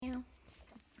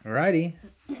Alrighty.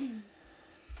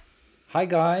 Hi,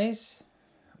 guys.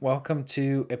 Welcome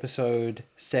to episode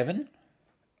 7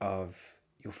 of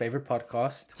your favorite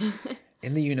podcast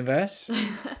in the universe.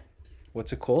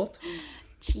 What's it called?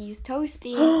 Cheese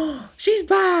toasty. She's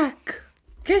back.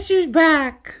 Guess who's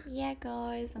back? Yeah,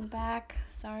 guys, I'm back.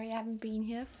 Sorry I haven't been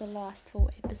here for the last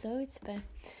 4 episodes, but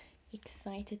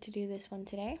excited to do this one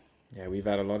today. Yeah, we've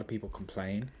had a lot of people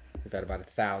complain. We've had about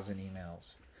 1,000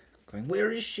 emails going,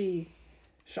 "Where is she?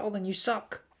 Sheldon, you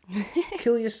suck.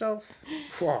 Kill yourself."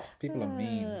 Whew, people are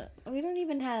mean. We don't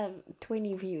even have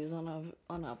 20 views on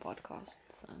our podcast,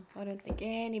 so I don't think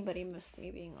anybody missed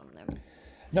me being on them.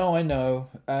 No, I know.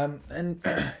 And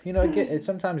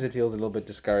sometimes it feels a little bit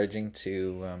discouraging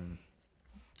to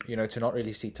to not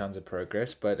really see tons of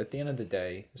progress. But at the end of the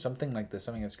day, something like this,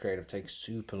 something that's creative, takes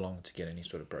super long to get any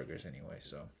sort of progress anyway.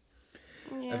 So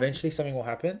Yeah. eventually something will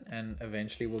happen, and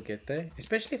eventually we'll get there.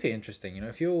 Especially if you're interesting,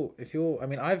 if you're, I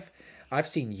mean, I've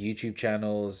seen YouTube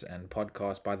channels and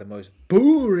podcasts by the most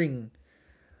boring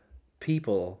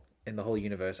people in the whole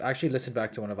universe. I actually listened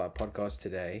back to one of our podcasts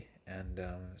today, and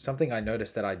something I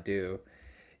noticed that I do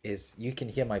is you can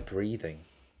hear my breathing.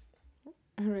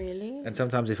 Really? And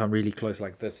sometimes if I'm really close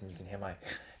like this, and you can hear my...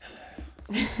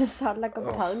 Sound like a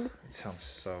pug. It sounds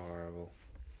so horrible.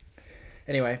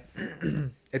 Anyway,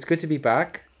 it's good to be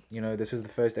back. This is the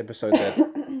first episode that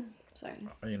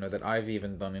Sorry. that I've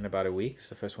even done in about a week. It's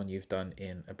the first one you've done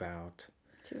in about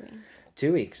 2 weeks.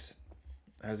 2 weeks.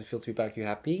 How does it feel to be back? You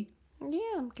happy?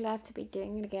 Yeah, I'm glad to be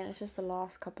doing it again. It's just the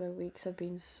last couple of weeks have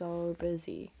been so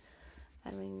busy. I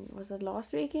mean, was it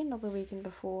last weekend or the weekend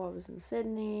before? I was in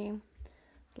Sydney.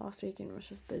 Last weekend was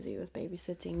just busy with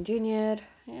babysitting Junior.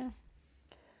 Yeah.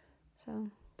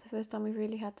 So, it's the first time we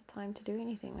really had the time to do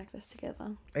anything like this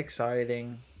together.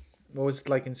 Exciting. What was it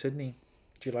like in Sydney?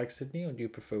 Do you like Sydney, or do you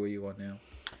prefer where you are now?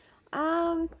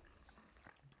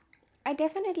 I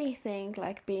definitely think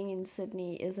like being in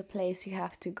Sydney is a place you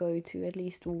have to go to at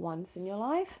least once in your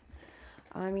life.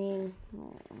 I mean,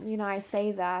 I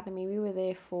say that. I mean, we were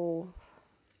there for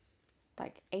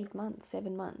like 8 months,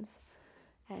 7 months,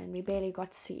 and we barely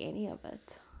got to see any of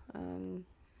it.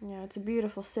 It's a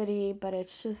beautiful city, but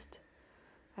it's just,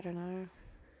 I don't know,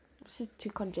 it's just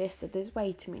too congested. There's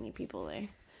way too many people there.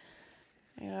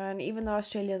 And even though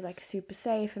Australia is like super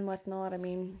safe and whatnot, I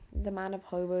mean, the amount of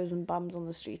hobos and bums on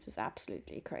the streets is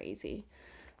absolutely crazy.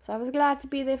 So I was glad to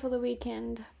be there for the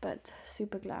weekend, but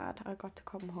super glad I got to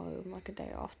come home like a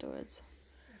day afterwards.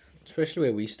 Especially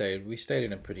where we stayed. We stayed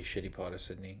in a pretty shitty part of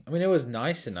Sydney. I mean, it was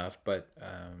nice enough, but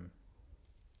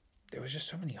there was just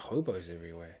so many hobos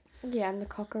everywhere. Yeah, and the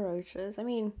cockroaches. I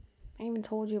mean, I even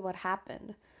told you what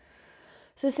happened.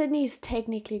 So Sydney's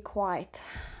technically quite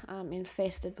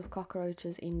infested with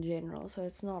cockroaches in general, so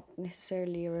it's not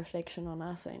necessarily a reflection on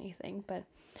us or anything, but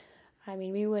I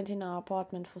mean, we went in our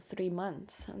apartment for 3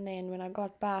 months, and then when I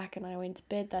got back and I went to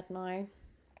bed that night,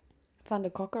 I found a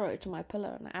cockroach on my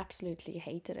pillow, and I absolutely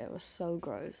hated it. It was so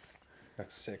gross.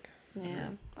 That's sick. Yeah.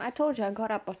 I told you I got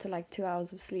up after like 2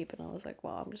 hours of sleep, and I was like,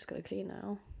 well, I'm just going to clean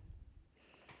now.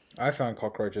 I found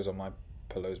cockroaches on my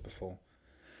pillows before.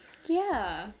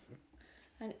 Yeah.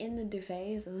 And in the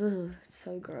duvets, it's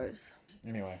so gross.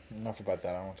 Anyway, enough about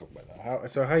that. I don't want to talk about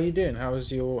that. How you doing?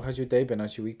 How's your day been?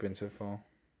 How's your week been so far?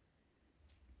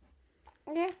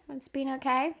 Yeah, it's been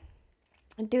okay.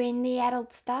 Doing the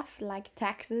adult stuff like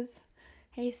taxes.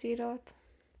 Hey, sweetheart.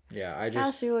 Yeah,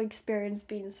 How's your experience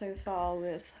been so far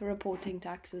with reporting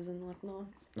taxes and whatnot?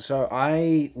 So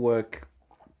I work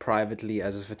privately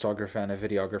as a photographer and a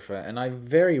videographer, and I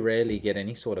very rarely get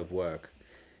any sort of work.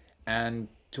 And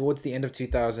towards the end of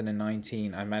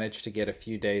 2019, I managed to get a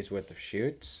few days worth of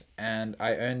shoots, and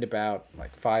I earned about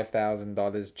like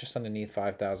 $5,000, just underneath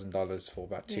 $5,000 for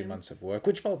about 2 months of work,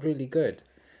 which felt really good.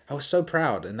 I was so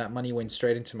proud, and that money went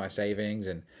straight into my savings,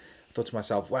 and I thought to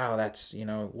myself, wow, that's,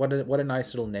 what a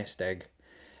nice little nest egg.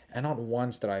 And not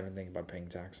once did I even think about paying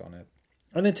tax on it.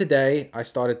 And then today, I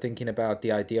started thinking about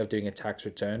the idea of doing a tax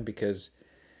return because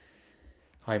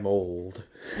I'm old.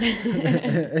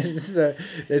 So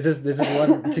there's this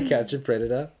one, To Catch a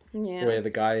Predator, where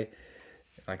the guy,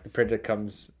 like the predator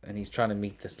comes and he's trying to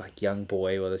meet this like young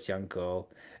boy or this young girl,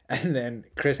 and then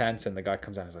Chris Hansen, the guy,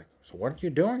 comes out and is like, "So what are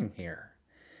you doing here?"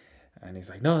 And he's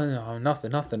like, "No,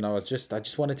 nothing. I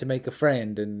just wanted to make a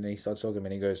friend." And he starts talking to him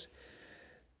and he goes,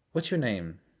 "What's your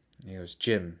name?" And he goes,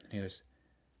 "Jim." And he goes,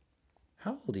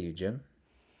 "How old are you, Jim?"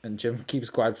 And Jim keeps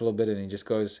quiet for a little bit and he just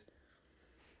goes,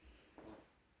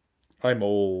 "I'm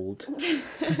old."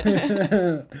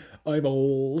 I'm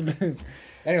old.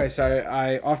 Anyway, so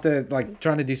after like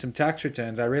trying to do some tax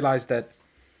returns, I realized that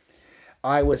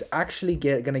I was actually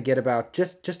gonna get about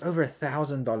just over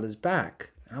 $1,000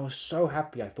 back. And I was so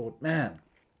happy. I thought, man,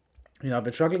 I've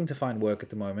been struggling to find work at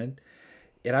the moment.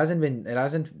 It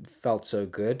hasn't felt so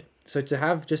good. So to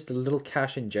have just a little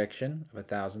cash injection of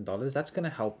 $1,000, that's gonna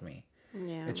help me.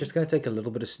 Yeah. It's just gonna take a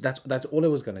little bit of that's all it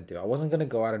was gonna do. I wasn't gonna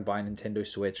go out and buy a Nintendo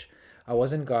Switch. I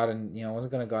wasn't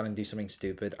gonna go out and do something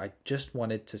stupid. I just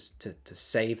wanted to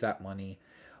save that money,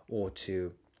 or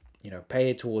to, pay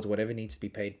it towards whatever needs to be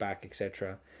paid back,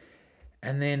 etc.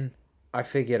 And then I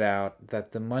figured out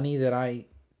that the money that I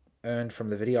earned from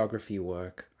the videography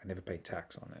work, I never paid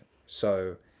tax on it.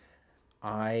 So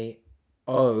I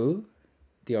owe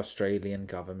the Australian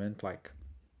government like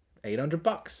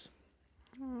 $800.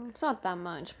 It's not that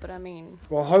much, but I mean,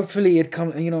 Well, hopefully it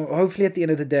comes. Hopefully at the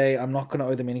end of the day, I'm not gonna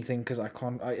owe them anything, because I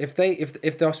can't. If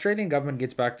the Australian government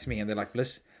gets back to me and they're like,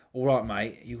 "Bliss, all right,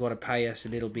 mate, you got to pay us a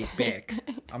little bit back,"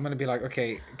 I'm gonna be like,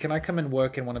 "Okay, can I come and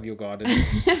work in one of your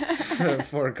gardens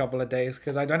for a couple of days,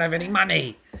 because I don't have any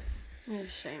money." you're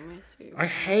shameless. I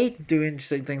hate doing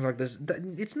things like this.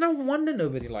 It's no wonder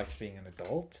nobody likes being an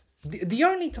adult. The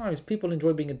only times people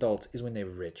enjoy being adults is when they're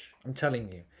rich. I'm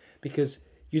telling you, because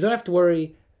you don't have to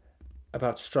worry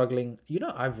about struggling.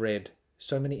 I've read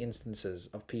so many instances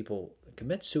of people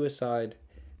commit suicide,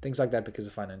 things like that, because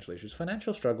of financial issues.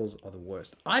 Financial struggles are the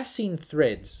worst. I've seen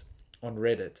threads on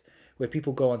Reddit where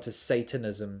people go onto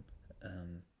Satanism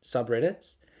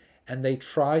subreddits, and they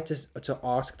try to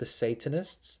ask the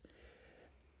Satanists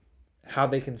how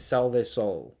they can sell their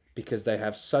soul because they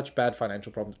have such bad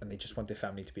financial problems and they just want their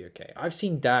family to be okay. I've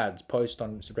seen dads post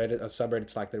on Reddit or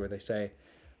subreddits like that where they say,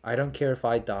 "I don't care if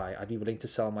I die. I'd be willing to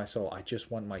sell my soul. I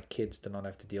just want my kids to not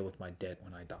have to deal with my debt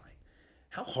when I die."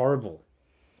 How horrible.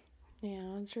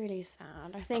 Yeah, it's really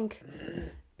sad. I think,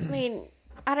 I mean,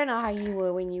 I don't know how you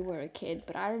were when you were a kid,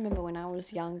 but I remember when I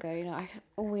was younger, I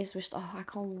always wished, oh, I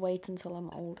can't wait until I'm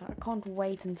older. I can't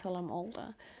wait until I'm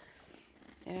older.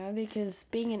 Because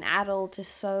being an adult is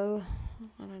so,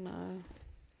 I don't know,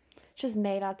 just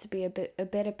made out to be a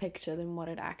better picture than what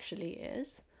it actually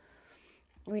is.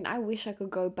 I mean, I wish I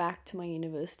could go back to my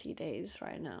university days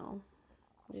right now.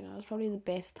 It's probably the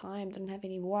best time. Didn't have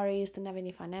any worries, didn't have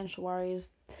any financial worries.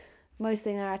 Most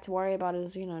thing that I had to worry about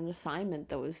is, an assignment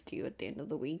that was due at the end of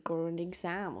the week, or an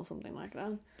exam or something like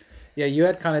that. Yeah, you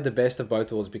had kind of the best of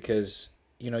both worlds, because,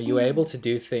 you were able to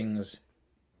do things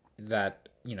that,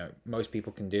 most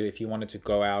people can do. If you wanted to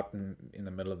go out in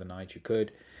the middle of the night, you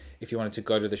could. If you wanted to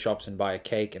go to the shops and buy a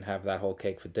cake and have that whole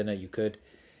cake for dinner, you could.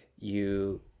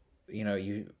 You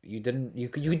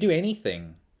could do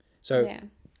anything. So Yeah.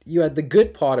 you had the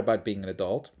good part about being an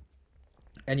adult,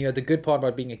 and you had the good part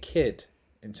about being a kid,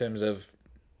 in terms of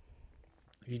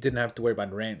you didn't have to worry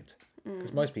about rent,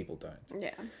 because most people don't.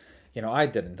 Yeah. I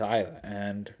didn't either.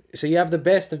 And so you have the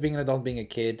best of being an adult, being a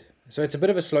kid. So it's a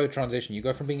bit of a slow transition. You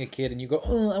go from being a kid and you go,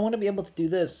 "Oh, I want to be able to do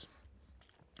this.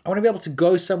 I want to be able to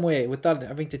go somewhere without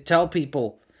having to tell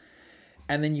people."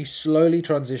 And then you slowly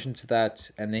transition to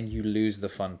that, and then you lose the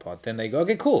fun part. Then they go,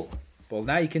 "Okay, cool. Well,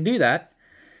 now you can do that,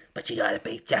 but you gotta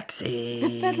pay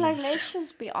taxes." But let's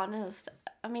just be honest.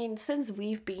 I mean, since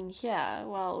we've been here,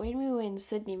 well, when we were in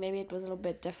Sydney, maybe it was a little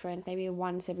bit different. Maybe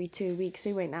once every 2 weeks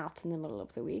we went out in the middle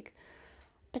of the week.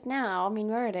 But now, I mean,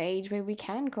 we're at an age where we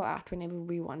can go out whenever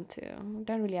we want to. We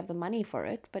don't really have the money for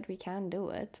it, but we can do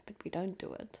it. But we don't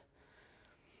do it.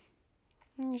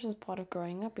 And it's just part of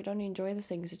growing up. You don't enjoy the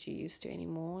things that you used to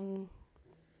anymore, and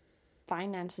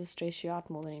finances stress you out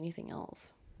more than anything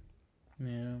else.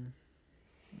 Yeah.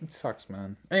 It sucks,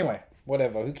 man. Anyway,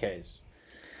 whatever. Who cares?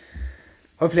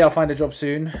 Hopefully I'll find a job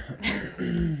soon.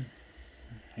 You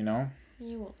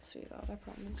will, sweetheart. I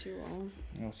promise you will.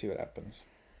 We'll see what happens.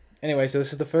 Anyway, so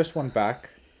this is the first one back.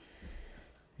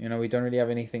 We don't really have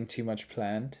anything too much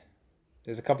planned.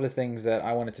 There's a couple of things that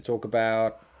I wanted to talk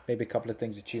about. Maybe a couple of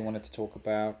things that you wanted to talk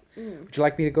about. Would you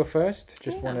like me to go first?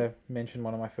 Just want to mention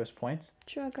one of my first points.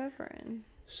 Sure, go for it.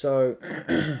 So,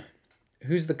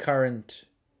 who's the current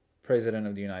president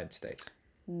of the United States?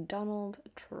 Donald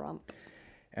Trump.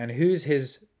 And who's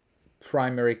his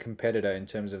primary competitor in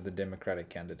terms of the Democratic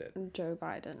candidate? Joe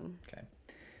Biden. Okay.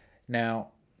 Now,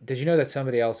 did you know that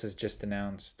somebody else has just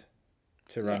announced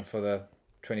to run for the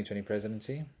 2020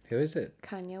 presidency? Who is it?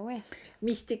 Kanye West.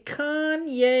 Mr.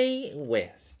 Kanye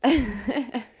West.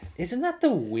 Isn't that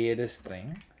the weirdest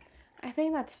thing? I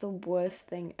think that's the worst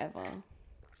thing ever.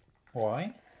 Why?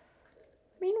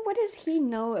 I mean, what does he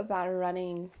know about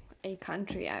running a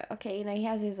country? Okay, he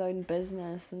has his own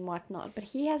business and whatnot, but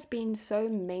he has been so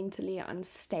mentally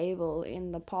unstable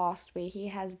in the past, where he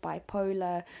has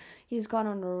bipolar. He's gone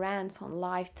on rants on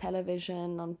live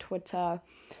television, on Twitter.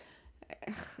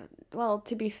 well,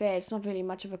 to be fair, it's not really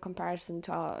much of a comparison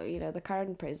to our, the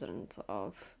current president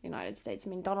of United States. I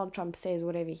mean, Donald Trump says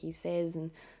whatever he says,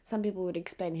 and some people would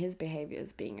explain his behavior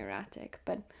as being erratic.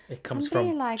 But It comes somebody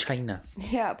from like China.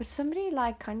 yeah, but somebody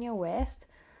like Kanye West,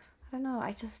 I don't know.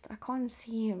 I can't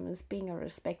see him as being a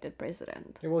respected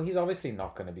president. Yeah, well, he's obviously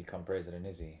not going to become president,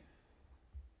 is he?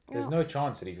 There's Well, no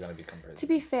chance that he's going to become to president.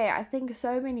 be fair, I think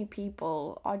so many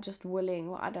people are just willing.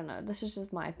 Well, I don't know. This is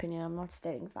just my opinion. I'm not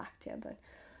stating fact here, but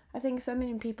I think so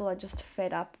many people are just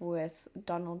fed up with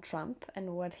Donald Trump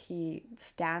and what he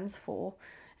stands for.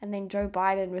 And then Joe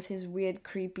Biden with his weird,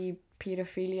 creepy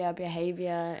pedophilia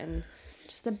behavior and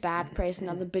just the bad press,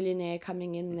 another billionaire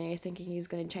coming in there thinking he's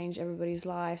going to change everybody's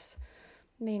lives.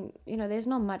 I mean, there's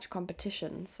not much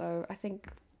competition. So I think,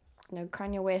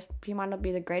 Kanye West, he might not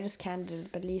be the greatest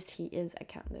candidate, but at least he is a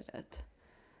candidate.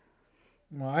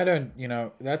 Well, I don't,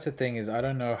 that's the thing is I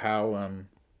don't know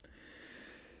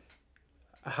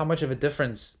how much of a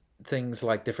difference things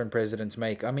like different presidents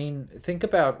make. I mean, think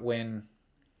about when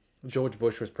George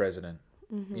Bush was president.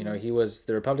 He was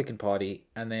the Republican Party,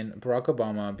 and then Barack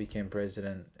Obama became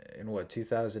president in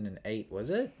 2008, was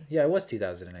it? Yeah, it was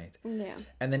 2008. Yeah.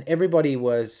 And then everybody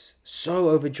was so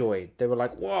overjoyed. They were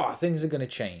like, wow, things are going to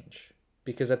change.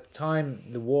 Because at the time,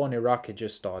 the war in Iraq had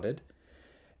just started.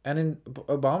 And in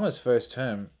Obama's first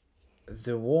term,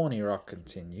 the war in Iraq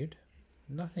continued.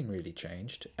 Nothing really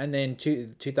changed. And then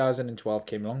 2012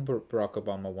 came along. Barack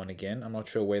Obama won again. I'm not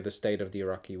sure where the state of the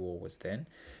Iraqi war was then.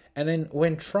 And then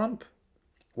when Trump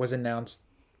was announced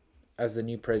as the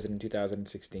new president in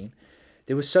 2016,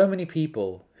 there were so many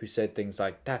people who said things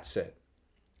like, that's it.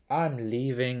 I'm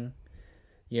leaving.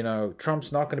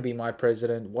 Trump's not going to be my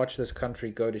president. Watch this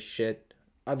country go to shit.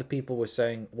 Other people were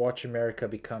saying, watch America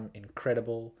become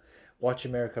incredible. Watch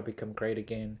America become great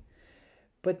again.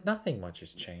 But nothing much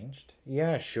has changed.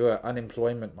 Yeah, sure,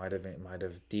 unemployment might have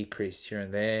decreased here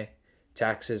and there.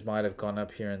 Taxes might have gone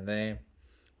up here and there.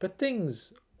 But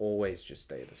things always just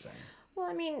stay the same. Well,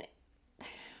 I mean,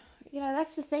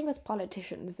 that's the thing with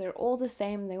politicians. They're all the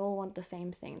same. They all want the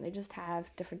same thing. They just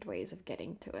have different ways of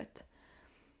getting to it.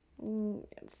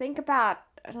 Think about,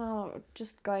 I don't know,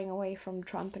 just going away from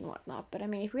Trump and whatnot. But I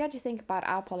mean, if we had to think about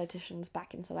our politicians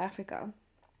back in South Africa,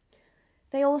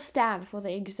 they all stand for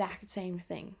the exact same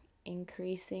thing.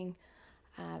 Increasing,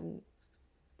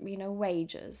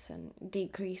 wages and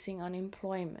decreasing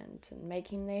unemployment and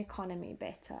making the economy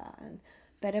better and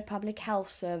better public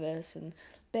health service and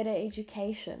better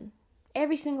education.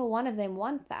 Every single one of them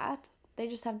want that. They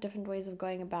just have different ways of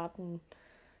going about, and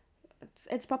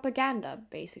it's propaganda,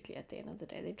 basically, at the end of the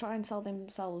day. They try and sell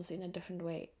themselves in a different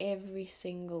way every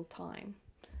single time.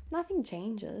 Nothing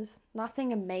changes.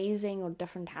 Nothing amazing or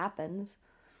different happens.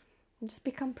 You just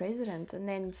become president, and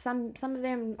then some of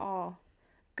them are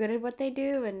good at what they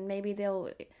do, and maybe they'll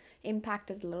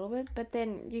impact it a little bit. But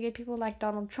then you get people like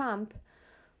Donald Trump,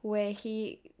 where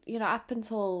he, up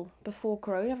until before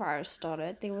coronavirus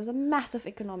started, there was a massive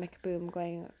economic boom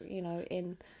going,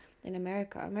 in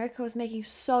America. America was making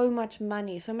so much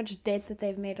money, so much debt that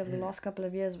they've made over the last couple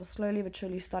of years was slowly but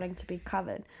surely starting to be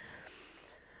covered.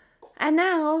 And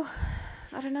now,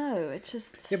 I don't know, it's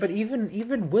just... Yeah, but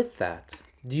even with that,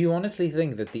 do you honestly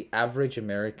think that the average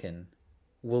American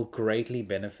will greatly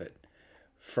benefit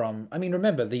from... I mean,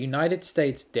 remember, the United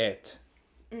States debt,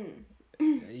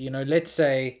 let's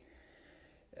say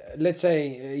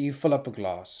you fill up a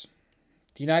glass.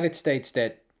 The United States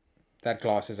debt, that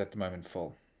glass is at the moment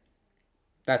full.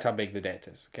 That's how big the debt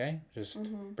is, okay? Just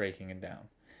breaking it down.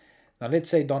 Now,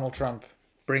 let's say Donald Trump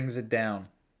brings it down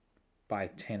by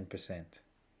 10%.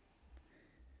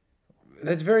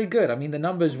 That's very good. I mean, the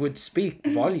numbers would speak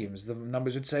volumes. The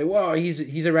numbers would say, wow,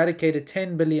 he's eradicated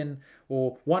 $10 billion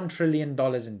or $1 trillion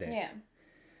in debt. Yeah.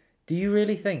 Do you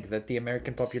really think that the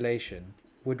American population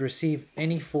would receive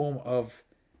any form of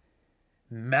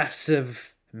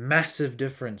massive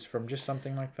difference from just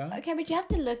something like that? Okay, but you have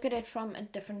to look at it from a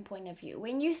different point of view.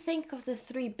 When you think of the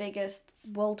three biggest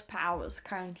world powers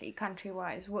currently,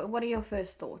 country-wise, what are your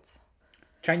first thoughts?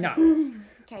 China.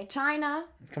 Okay, China.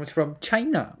 It comes from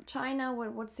China. China,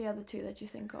 what's the other two that you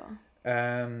think of?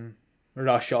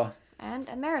 Russia. And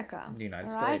America. The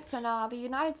United right? States. So now the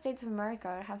United States of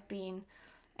America have been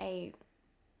a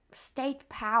state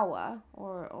power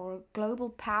or global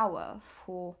power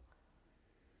for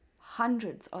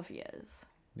hundreds of years.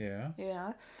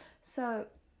 Yeah. So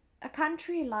a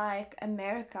country like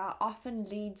America often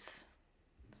leads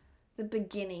the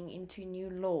beginning into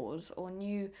new laws or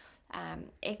new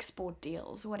export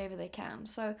deals, whatever they can.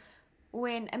 So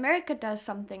when America does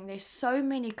something, there's so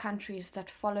many countries that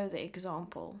follow the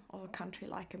example of a country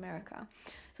like America.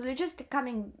 So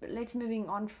let's moving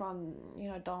on from,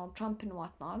 Donald Trump and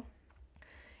whatnot.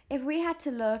 If we had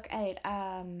to look at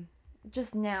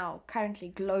just now,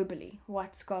 currently, globally,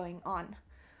 what's going on,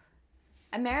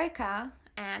 America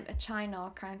and China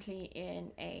are currently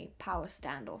in a power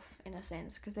standoff, in a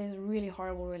sense, because there's really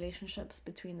horrible relationships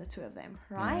between the two of them,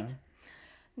 right? Yeah.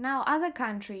 Now, other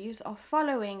countries are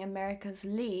following America's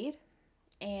lead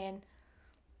and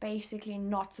basically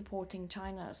not supporting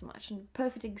China as much. And a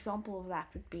perfect example of that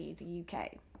would be the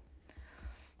UK.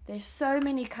 There's so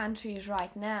many countries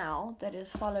right now that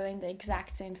is following the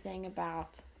exact same thing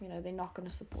about, they're not going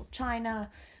to support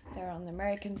China. They're on the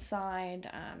American side,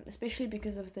 especially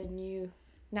because of the new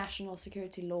national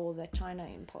security law that China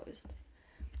imposed.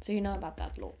 So you know about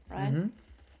that law, right? Mm-hmm.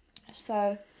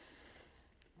 So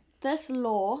this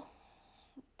law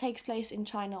takes place in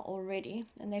China already,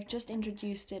 and they've just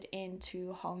introduced it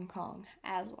into Hong Kong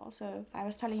as well. So I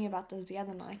was telling you about this the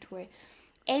other night, where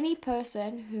any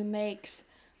person who makes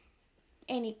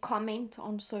any comment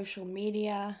on social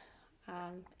media,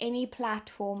 any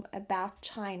platform about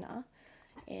China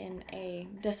in a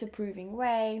disapproving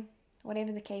way,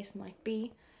 whatever the case might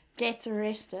be, gets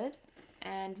arrested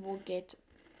and will get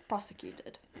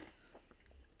prosecuted,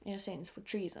 in a sense, for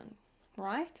treason,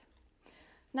 right?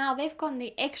 Now they've gone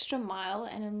the extra mile,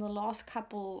 and in the last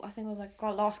couple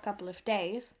of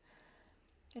days,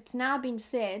 it's now been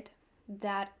said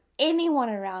that anyone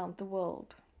around the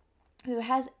world who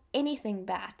has anything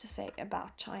bad to say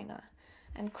about China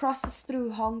and crosses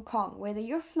through Hong Kong, whether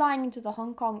you're flying into the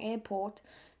Hong Kong airport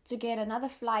to get another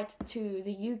flight to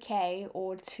the UK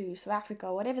or to South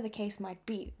Africa, whatever the case might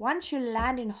be, once you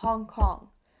land in Hong Kong,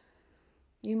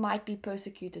 you might be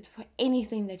persecuted for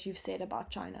anything that you've said about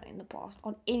China in the past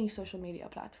on any social media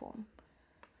platform.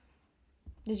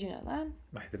 Did you know that?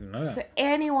 I didn't know that. So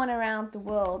anyone around the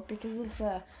world, because of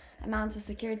the amount of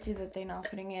security that they're now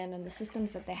putting in and the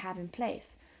systems that they have in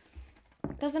place,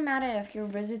 doesn't matter if you're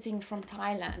visiting from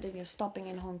Thailand and you're stopping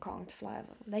in Hong Kong to fly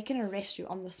over, they can arrest you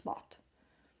on the spot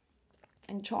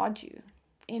and charge you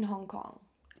in Hong Kong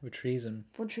For treason.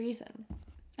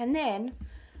 And then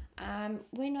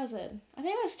when was it? I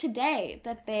think it was today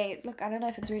that I don't know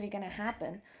if it's really going to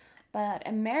happen, but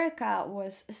America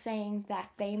was saying that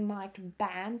they might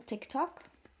ban TikTok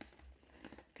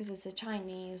because it's a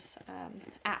Chinese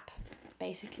app,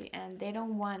 basically, and they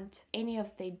don't want any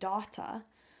of their data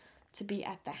to be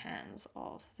at the hands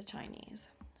of the Chinese.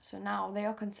 So now they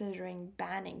are considering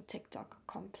banning TikTok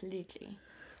completely.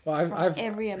 Well, I've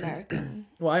every American.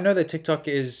 Well, I know that TikTok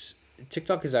is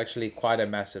actually quite a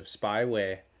massive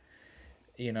spyware.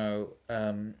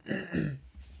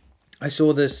 I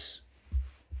saw this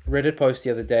Reddit post the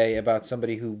other day about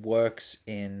somebody who works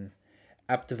in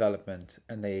app development,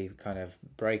 and they kind of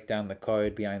break down the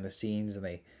code behind the scenes,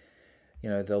 and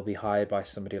they'll be hired by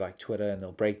somebody like Twitter, and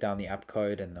they'll break down the app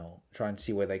code, and they'll try and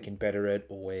see where they can better it,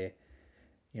 or where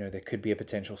there could be a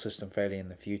potential system failure in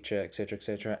the future, etc.,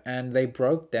 etc. And they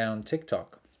broke down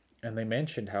TikTok, and they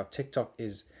mentioned how TikTok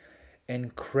is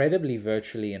incredibly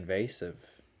virtually invasive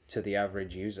to the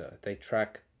average user. They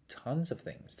track tons of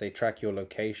things. They track your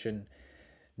location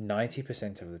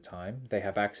 90% of the time. They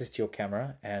have access to your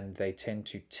camera, and they tend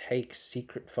to take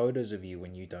secret photos of you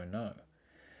when you don't know.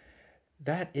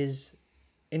 That is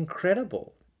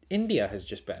incredible. India has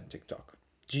just banned TikTok.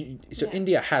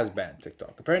 India has banned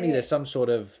TikTok. Apparently there's some sort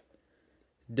of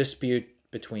dispute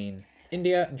between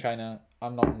India and China.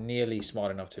 I'm not nearly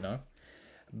smart enough to know.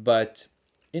 But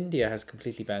India has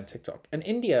completely banned TikTok. And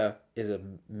India is a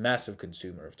massive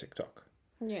consumer of TikTok.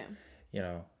 Yeah.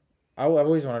 I've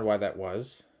always wondered why that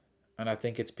was. And I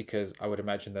think it's because I would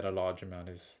imagine that a large amount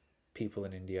of people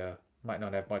in India might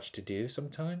not have much to do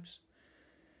sometimes.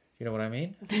 You know what I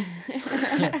mean?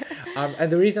 And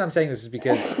the reason I'm saying this is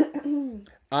because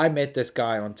I met this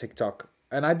guy on TikTok,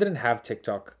 and I didn't have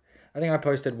TikTok. I think I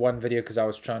posted one video because I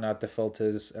was trying out the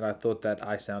filters, and I thought that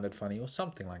I sounded funny or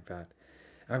something like that.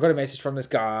 And I got a message from this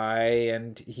guy,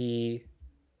 and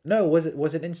was it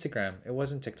Instagram? It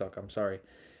wasn't TikTok. I'm sorry.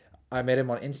 I met him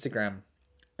on Instagram,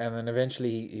 and then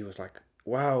eventually he was like,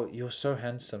 "Wow, you're so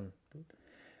handsome." And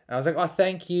I was like, "Oh,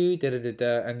 thank you."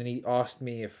 And then he asked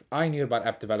me if I knew about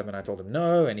app development. I told him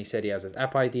no, and he said he has this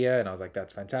app idea, and I was like,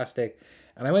 "That's fantastic."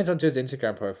 And I went onto his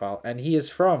Instagram profile, and he is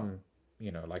from,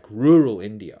 like rural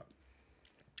India.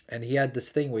 And he had this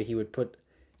thing where he would put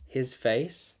his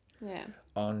face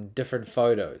on different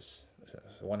photos. So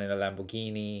one in a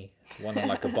Lamborghini, one on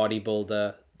like a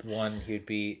bodybuilder, one he'd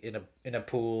be in a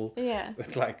pool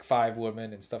with like 5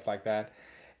 women and stuff like that.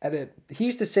 And then he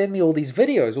used to send me all these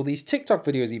videos, all these TikTok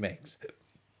videos he makes.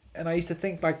 And I used to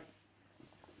think, like,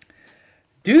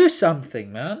 Do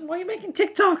something, man. Why are you making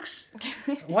TikToks?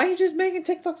 Why are you just making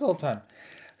TikToks all the time?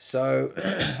 So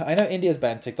I know India's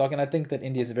banned TikTok, and I think that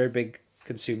India is a very big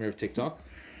consumer of TikTok.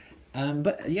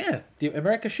 But yeah,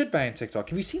 America should ban TikTok.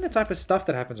 Have you seen the type of stuff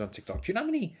that happens on TikTok? Do you know how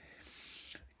many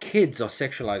kids are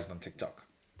sexualized on TikTok?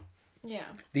 Yeah.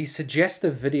 These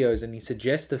suggestive videos and these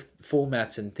suggestive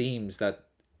formats and themes that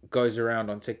goes around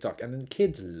on TikTok, and then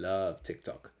kids love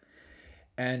TikTok,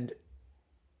 and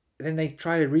then they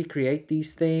try to recreate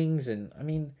these things. And I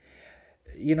mean,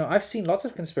 I've seen lots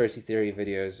of conspiracy theory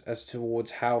videos as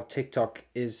towards how TikTok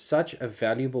is such a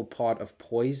valuable part of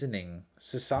poisoning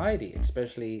society,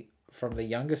 especially from the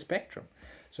younger spectrum.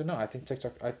 So no, I think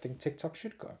TikTok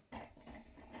should go.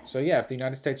 So yeah, if the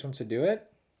United States wants to do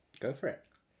it, go for it.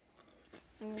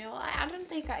 No, I don't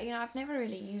think I've never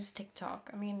really used TikTok.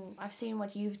 I mean, I've seen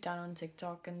what you've done on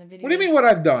TikTok and the videos. What do you mean what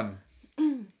I've done?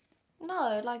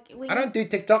 No, like I don't do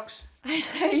TikToks. I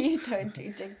know you don't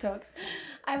do TikToks.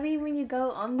 I mean, when you go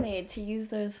on there to use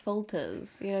those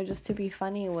filters, just to be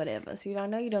funny or whatever. So, I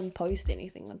know you don't post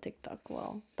anything on TikTok,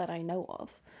 well, that I know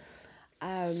of.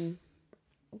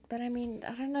 But I mean,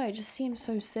 I don't know, it just seems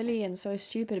so silly and so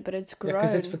stupid, but it's grown.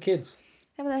 Because it's for kids.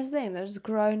 Yeah, but that's the thing, it's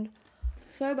grown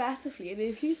so massively. And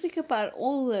if you think about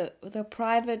all the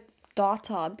private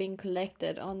data being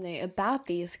collected on there about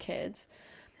these kids,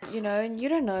 and you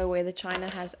don't know whether China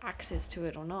has access to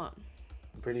it or not.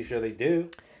 I'm pretty sure they do.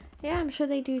 Yeah, I'm sure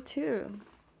they do too.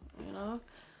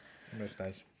 That's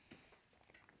nice.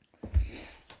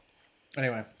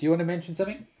 Anyway, do you want to mention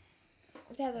something?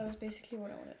 Yeah, that was basically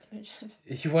what I wanted to mention.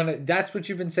 You want to? That's what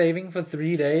you've been saving for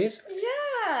 3 days?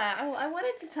 Yeah, I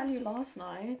wanted to tell you last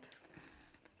night.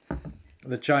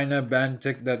 The China banned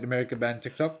that America banned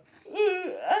TikTok?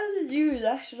 As a new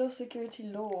national security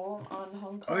law on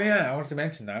Hong Kong. Oh yeah, I wanted to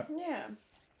mention that. Yeah.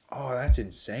 Oh, that's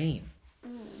insane.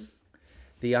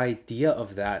 The idea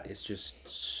of that is just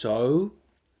so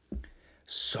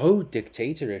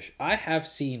dictatorish. I have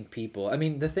seen people. I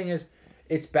mean, the thing is,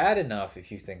 it's bad enough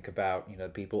if you think about,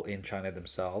 people in China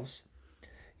themselves.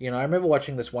 I remember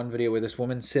watching this one video where this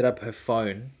woman set up her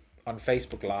phone on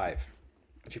Facebook Live.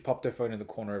 And she popped her phone in the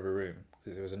corner of her room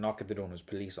because there was a knock at the door and it was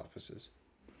police officers.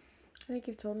 I think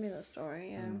you've told me the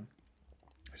story, yeah.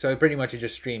 So pretty much it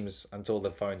just streams until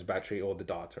the phone's battery or the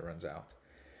data runs out.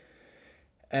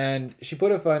 And she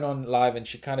put her phone on live and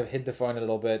she kind of hid the phone a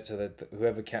little bit so that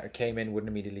whoever came in wouldn't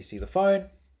immediately see the phone.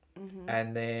 Mm-hmm.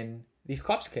 And then these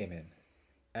cops came in.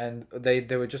 And they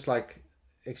were just like,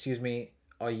 "Excuse me,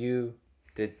 are you..."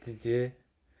 And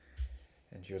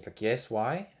she was like, "Yes,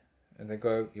 why?" And they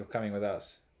go, "You're coming with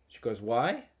us." She goes,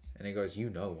 "Why?" And he goes, "You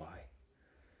know why."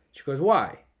 She goes,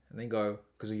 "Why?" And they go,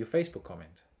 "Because of your Facebook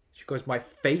comment." She goes, "My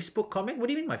Facebook comment? What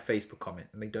do you mean my Facebook comment?"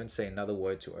 And they don't say another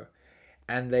word to her.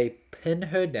 And they pin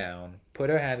her down, put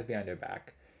her hands behind her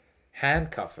back,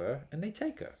 handcuff her, and they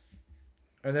take her.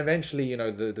 And eventually,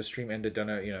 the stream ended,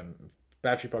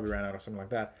 battery probably ran out or something like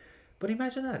that. But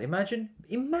imagine that.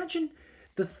 Imagine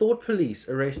the thought police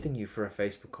arresting you for a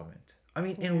Facebook comment. I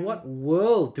mean, in what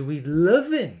world do we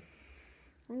live in?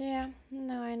 Yeah,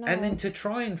 no, I know. And then to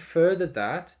try and further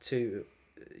that to,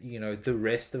 the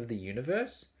rest of the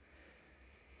universe.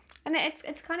 And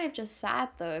it's kind of just sad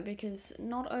though, because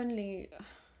not only,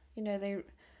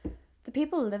 the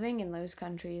people living in those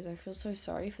countries, I feel so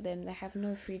sorry for them. They have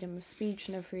no freedom of speech,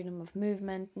 no freedom of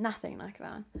movement, nothing like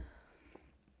that.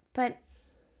 But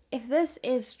if this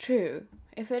is true,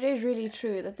 if it is really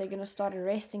true that they're going to start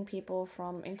arresting people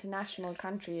from international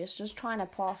countries just trying to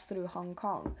pass through Hong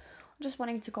Kong, or just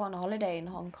wanting to go on holiday in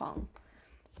Hong Kong,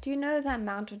 do you know the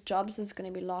amount of jobs that's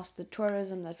going to be lost, the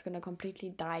tourism that's going to completely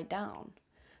die down?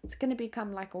 It's going to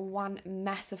become like one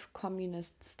massive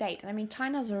communist state. And I mean,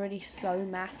 China's already so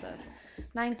massive.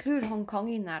 And I include Hong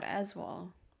Kong in that as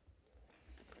well.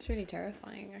 It's really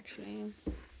terrifying, actually.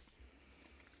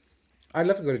 I'd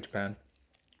love to go to Japan.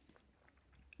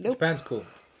 Nope. Japan's cool.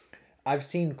 I've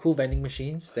seen cool vending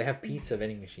machines. They have pizza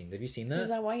vending machines. Have you seen that? Is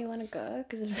that why you want to go?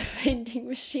 Because of the vending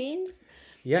machines?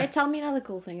 Yeah. Okay, tell me another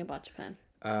cool thing about Japan.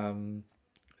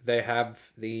 They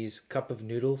have these cup of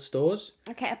noodle stores.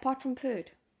 Okay, apart from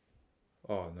food.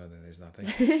 Oh no, there's nothing.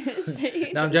 So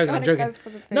No, I'm joking.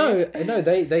 No,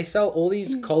 they sell all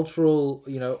these cultural,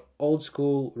 old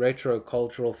school retro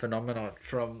cultural phenomena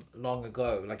from long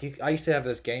ago. Like I used to have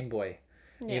this Game Boy.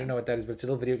 Yeah. You don't know what that is, but it's a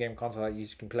little video game console that you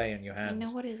can play on your hands. I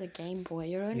know what is a Game Boy.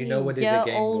 You're only what a year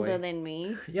older than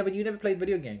me. Yeah, but you never played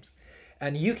video games.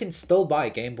 And you can still buy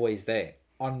Game Boys there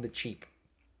on the cheap.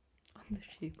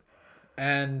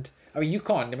 And I mean, you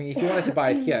can't. I mean, if you wanted to buy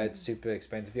it here, it's super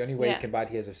expensive. The only way you can buy it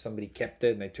here is if somebody kept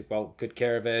it and they took good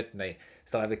care of it, and they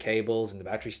still have the cables and the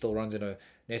battery still runs in a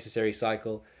necessary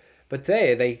cycle. But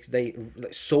they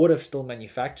sort of still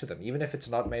manufacture them, even if it's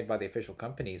not made by the official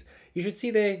companies. You should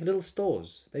see their little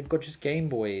stores. They've got just Game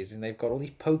Boys, and they've got all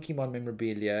these Pokemon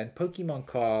memorabilia and Pokemon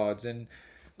cards and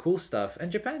cool stuff.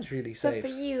 And Japan's really So safe. for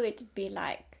you, it'd be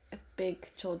like a big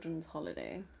children's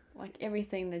holiday. Like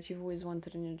everything that you've always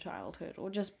wanted in your childhood, or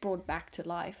just brought back to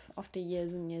life after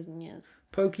years and years and years.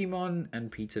 Pokemon and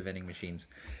pizza vending machines.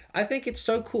 I think it's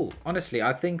so cool. Honestly,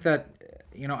 I think that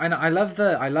and I love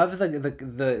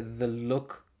the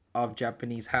look of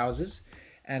Japanese houses,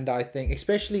 and I think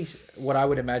especially what I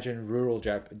would imagine rural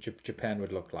Japan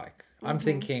would look like. I'm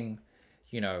thinking,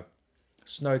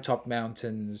 snow-topped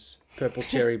mountains, purple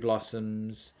cherry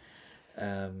blossoms,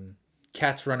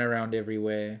 cats run around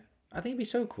everywhere. I think it'd be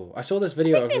so cool. I saw this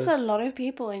video I think of there's this. a lot of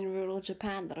people in rural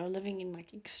Japan that are living in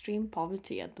like extreme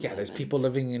poverty at the Yeah, moment. there's people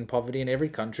living in poverty in every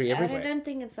country, And I everywhere. don't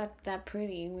think it's that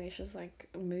pretty. It's just like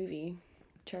a movie,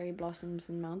 cherry blossoms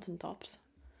and mountaintops.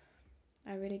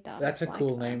 I really doubt That's a it's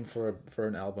cool like that. name for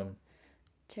an album.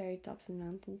 Cherry tops and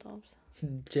mountaintops.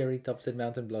 Cherry tops and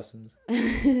mountain blossoms.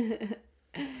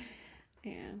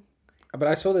 Yeah. But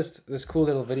I saw this cool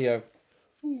little video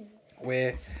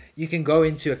where you can go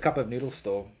into a cup of noodle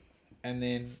store, and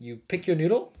then you pick your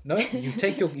noodle. No, you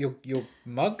take your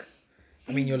mug.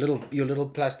 I mean your little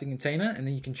plastic container, and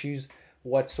then you can choose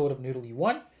what sort of noodle you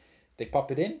want. They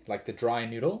pop it in like the dry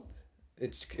noodle.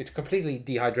 It's completely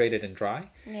dehydrated and dry.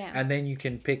 Yeah. And then you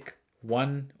can pick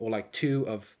one or like two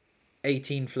of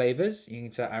 18 flavors. You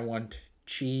can say I want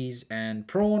cheese and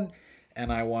prawn,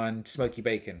 and I want smoky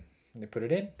bacon. And they put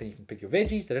it in. Then you can pick your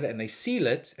veggies, and they seal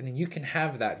it, and then you can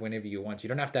have that whenever you want. You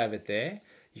don't have to have it there.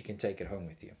 You can take it home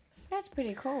with you. That's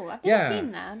pretty cool. I've never Yeah.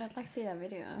 seen that. I'd like to see that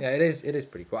video. Yeah, it is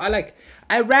pretty cool.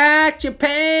 I rock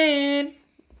Japan.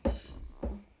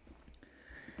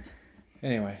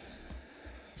 Anyway,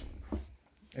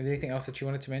 is there anything else that you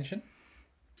wanted to mention?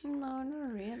 No,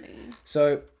 not really.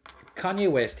 So,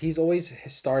 Kanye West, he's always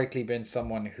historically been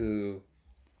someone who,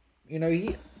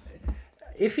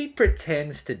 if he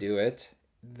pretends to do it,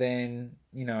 then,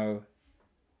 I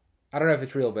don't know if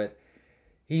it's real, but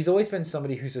he's always been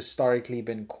somebody who's historically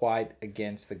been quite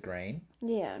against the grain.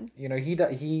 Yeah.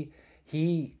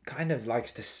 He kind of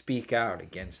likes to speak out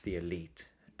against the elite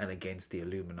and against the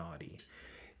Illuminati.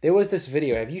 There was this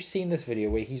video. Have you seen this video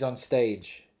where he's on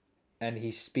stage and he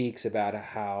speaks about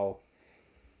how,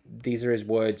 these are his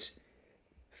words,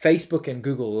 Facebook and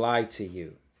Google lie to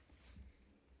you?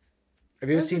 Have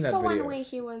you ever seen that the video? one where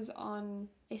he was on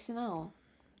SNL?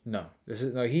 No,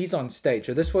 he's on stage.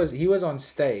 So he was on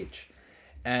stage,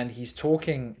 and he's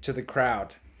talking to the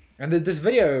crowd. And this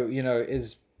video,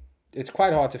 it's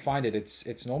quite hard to find it.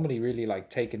 It's normally really like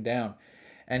taken down,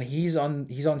 and he's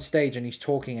on stage and he's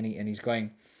talking and he's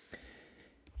going,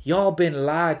 "Y'all been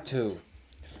lied to.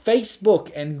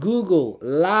 Facebook and Google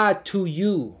lied to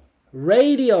you.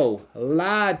 Radio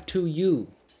lied to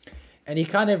you." And he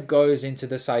kind of goes into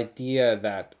this idea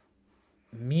that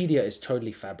media is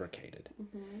totally fabricated.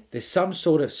 There's some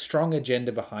sort of strong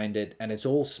agenda behind it, and it's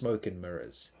all smoke and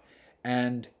mirrors.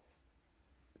 And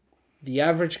the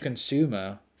average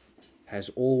consumer has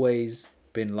always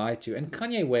been lied to. And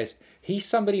Kanye West, he's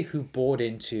somebody who bought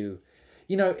into,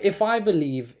 if I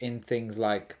believe in things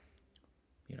like,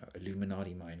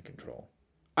 Illuminati mind control,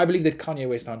 I believe that Kanye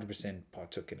West 100%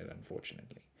 partook in it,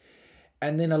 unfortunately.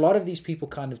 And then a lot of these people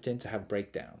kind of tend to have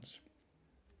breakdowns.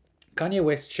 Kanye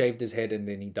West shaved his head and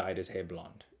then he dyed his hair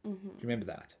blonde. Do you remember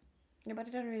that? Yeah, but I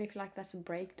don't really feel like that's a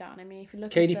breakdown. I mean, if you look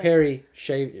Katy at Perry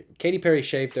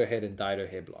shaved her head and dyed her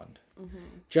hair blonde.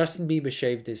 Justin Bieber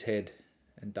shaved his head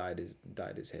and dyed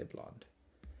his hair blonde.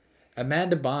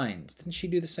 Amanda Bynes, didn't she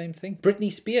do the same thing?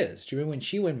 Britney Spears, do you remember when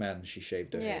she went mad and she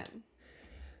shaved her head?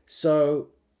 So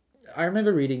I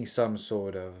remember reading some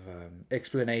sort of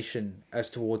explanation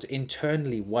as towards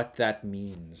internally what that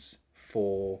means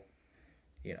for,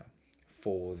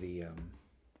 for the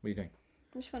what are you doing?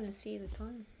 I just want to see the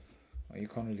time. Well, you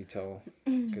can't really tell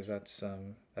because that's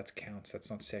counts. That's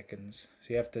not seconds. So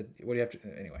you have to. What do you have to?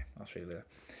 Anyway, I'll show you later.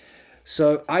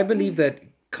 So I believe that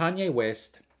Kanye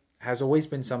West has always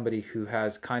been somebody who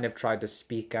has kind of tried to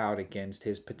speak out against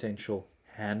his potential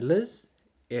handlers,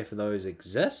 if those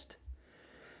exist.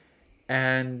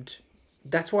 And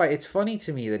that's why it's funny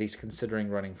to me that he's considering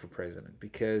running for president,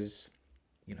 because,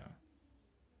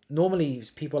 normally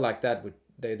people like that would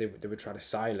they would try to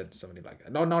silence somebody like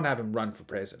that, not have him run for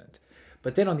president.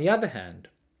 But then on the other hand,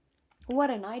 What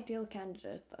an ideal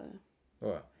candidate, though.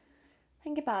 well,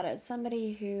 Think about it.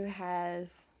 Somebody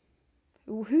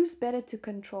who's better to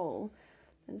control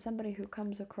than somebody who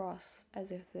comes across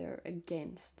as if they're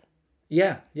against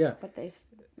Yeah, yeah. but they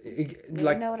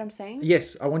Like, know what I'm saying.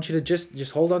 yes, I want you to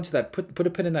just hold on to that. Put a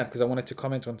pin in that because I wanted to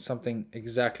comment on something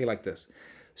exactly like this.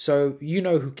 So you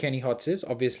know who Kenny Hotz is,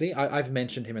 obviously. I've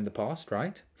mentioned him in the past,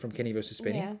 right? From Kenny versus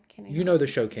Penny. Yeah, Kenny You know the Hotz.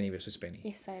 show Kenny versus Penny.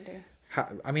 Yes, I do.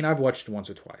 I mean, I've watched it once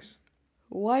or twice.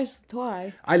 Why?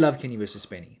 I love Kenny versus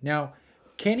Penny. Now,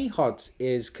 Kenny Hotz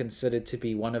is considered to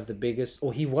be one of the biggest,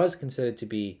 or he was considered to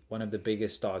be one of the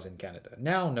biggest stars in Canada.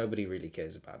 Now, nobody really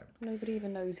cares about him. Nobody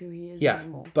even knows who he is Yeah,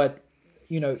 anymore. but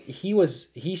you know,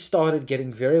 he started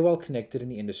getting very well connected in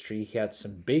the industry. He had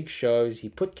some big shows. He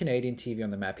put Canadian TV on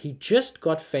the map. He just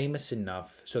got famous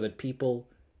enough so that people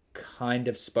kind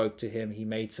of spoke to him. He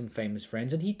made some famous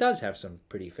friends, and he does have some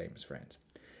pretty famous friends.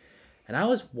 And I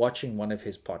was watching one of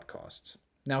his podcasts.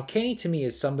 Now, Kenny to me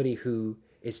is somebody who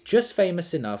is just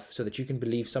famous enough so that you can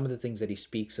believe some of the things that he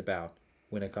speaks about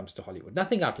when it comes to Hollywood.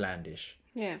 Nothing outlandish,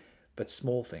 Yeah. but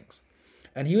small things.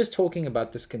 And he was talking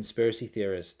about this conspiracy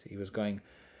theorist. He was going,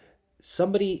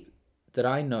 somebody that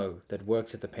I know that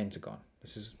works at the Pentagon.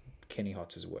 This is Kenny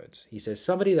Hotz's words. He says,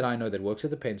 somebody that I know that works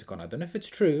at the Pentagon, I don't know if it's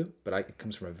true, but it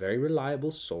comes from a very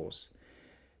reliable source,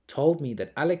 told me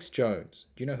that Alex Jones,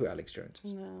 do you know who Alex Jones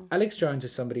is? No. Alex Jones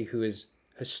is somebody who is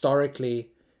historically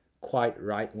quite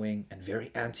right-wing and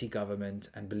very anti-government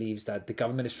and believes that the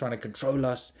government is trying to control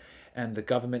us and the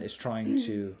government is trying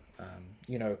to,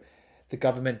 the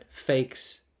government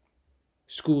fakes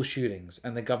school shootings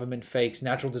and the government fakes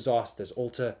natural disasters all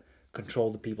to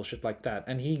control the people, shit like that.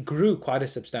 And he grew quite a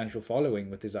substantial following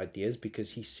with his ideas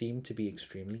because he seemed to be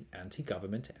extremely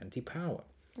anti-government, anti-power.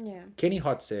 Yeah. Kenny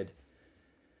Hotz said,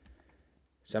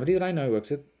 somebody that I know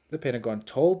works at the Pentagon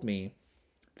told me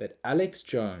that Alex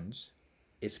Jones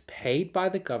is paid by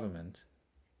the government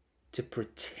to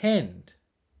pretend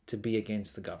to be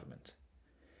against the government.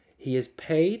 He is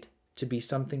paid to be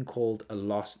something called a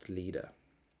lost leader.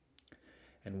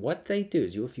 And what they do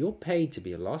is, if you're paid to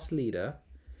be a lost leader,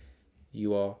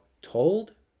 you are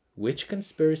told which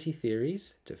conspiracy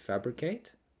theories to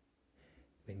fabricate.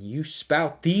 Then you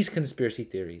spout these conspiracy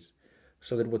theories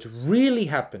so that what's really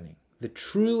happening, the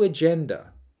true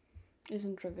agenda,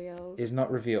 Isn't revealed. is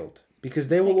not revealed. Because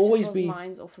there Takes will always people's be...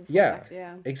 minds off of Yeah,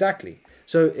 yeah. exactly.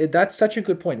 So that's such a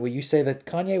good point where you say that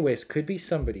Kanye West could be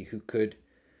somebody who could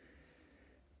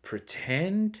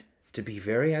pretend to be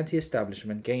very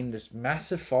anti-establishment, gain this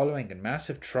massive following and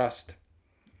massive trust,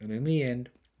 and in the end,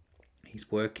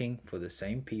 he's working for the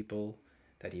same people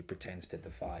that he pretends to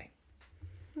defy.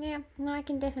 Yeah, no, I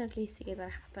can definitely see that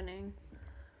happening.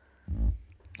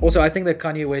 Also, I think that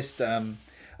Kanye West,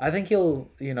 I think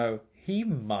he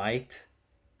might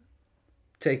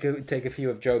take a few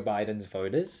of Joe Biden's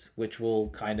voters, which will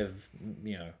kind of,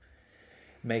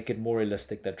 make it more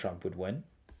realistic that Trump would win.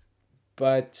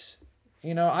 But,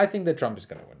 I think that Trump is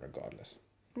going to win regardless.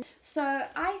 So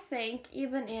I think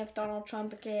even if Donald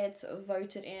Trump gets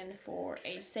voted in for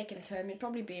a second term, he'd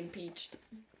probably be impeached.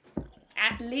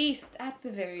 At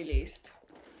the very least.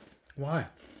 Why?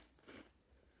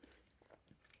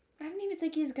 I don't even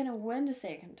think he's going to win the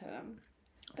second term.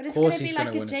 But it's Of course going to be he's like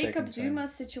gonna a win a Jacob second term. Zuma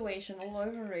situation all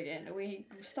over again. We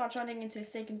start running into a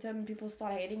second term and people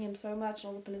start hating him so much,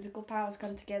 all the political powers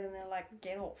come together and they're like,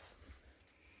 get off.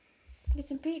 He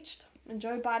gets impeached. And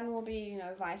Joe Biden will be,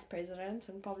 vice president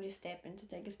and probably step in to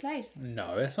take his place.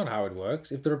 No, that's not how it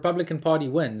works. If the Republican Party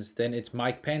wins, then it's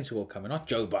Mike Pence who will come in, not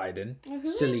Joe Biden. Or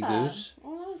Silly whoever. goose.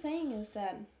 All I'm saying is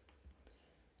that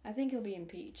I think he'll be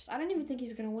impeached. I don't even think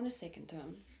he's going to win a second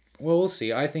term. Well, we'll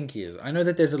see. I think he is. I know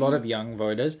that there's a lot of young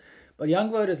voters, but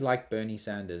young voters like Bernie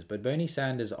Sanders. But Bernie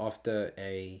Sanders, after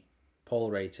a poll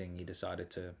rating, he decided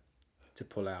to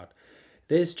pull out.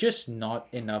 There's just not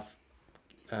enough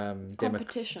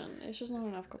Competition. It's just not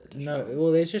enough competition. No,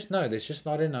 well, there's just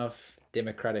not enough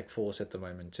Democratic force at the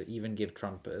moment to even give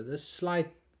Trump a slight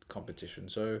competition.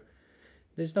 So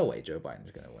there's no way Joe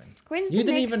Biden's going to win. When's You the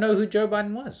didn't next... even know who Joe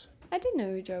Biden was. I didn't know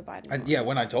who Joe Biden was. Yeah,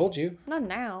 when I told you. Not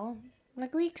now.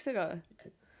 Like weeks ago.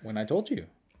 When I told you.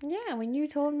 Yeah, when you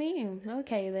told me.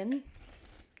 Okay, then.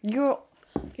 You're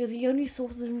the only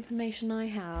source of information I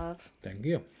have. Thank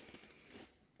you.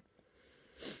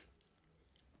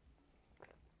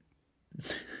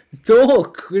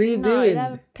 Talk! What are you No, doing?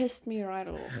 that pissed me right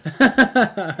off.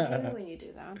 I hate it when you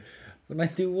do that. When I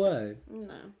do what?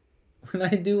 No. When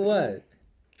I do what?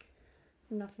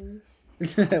 Nothing.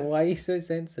 Why are you so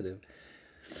sensitive?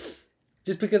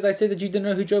 Just because I said that you didn't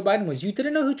know who Joe Biden was. You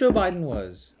didn't know who Joe Biden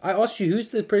was. I asked you, who's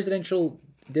the presidential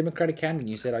Democratic candidate?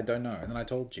 You said, I don't know. And then I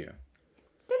told you.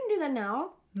 Didn't do that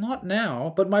now. Not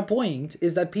now, but my point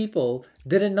is that people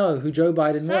didn't know who Joe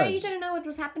Biden So you was. didn't know what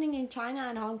was happening in China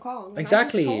and Hong Kong. And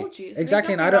Exactly. I just told you. So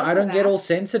exactly, and there's nothing I don't wrong get with all that.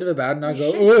 sensitive about it, and I You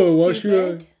go, should, oh, why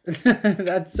should stupid. I?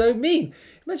 That's so mean.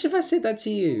 Imagine if I said that to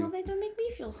Well, you. they don't make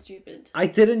me feel stupid. I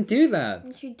didn't do that.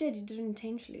 If you did, you did it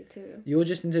intentionally too. You're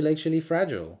just intellectually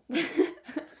fragile.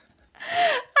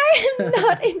 I am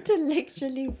not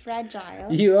intellectually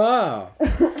fragile. You are.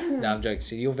 No, I'm joking.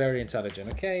 So you're very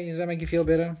intelligent. Okay, does that make you feel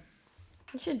better?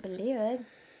 You should believe it.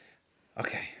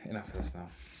 Okay, enough of this now.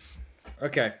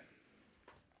 Okay.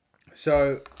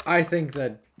 So I think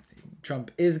that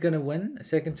Trump is going to win a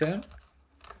second term.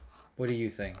 What do you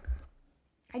think?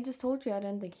 I just told you I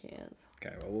don't think he is.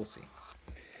 Okay, well, we'll see.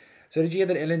 So did you hear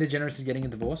that Ellen DeGeneres is getting a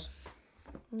divorce?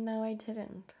 No, I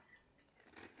didn't.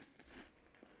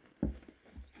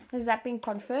 Has that been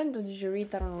confirmed or did you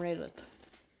read that on Reddit?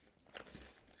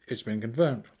 It's been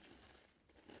confirmed.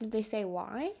 Did they say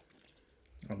why?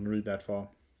 I didn't read that far.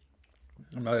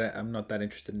 I'm not that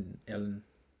interested in Ellen.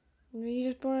 You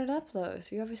just brought it up though,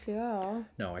 so you obviously are.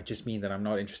 No, I just mean that I'm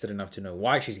not interested enough to know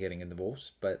why she's getting a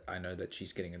divorce, but I know that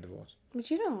she's getting a divorce. But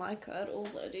you don't like her at all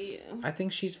though, do you? I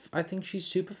think she's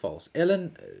super false.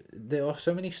 Ellen, there are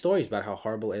so many stories about how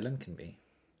horrible Ellen can be.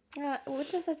 What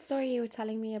was that story you were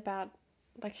telling me about?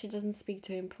 Like she doesn't speak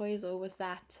to employees, or was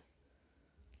that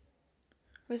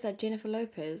Jennifer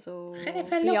Lopez or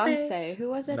Jennifer Beyonce? Lopez. Who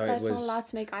was it No, it that's not was allowed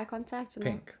to make eye contact?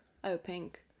 Pink. Oh,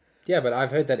 Pink. Yeah, but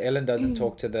I've heard that Ellen doesn't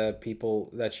talk to the people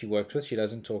that she works with. She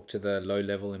doesn't talk to the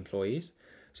low-level employees.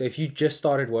 So if you just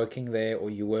started working there,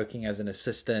 or you're working as an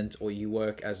assistant, or you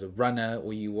work as a runner,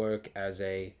 or you work as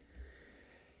a,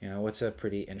 what's a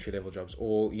pretty entry-level jobs,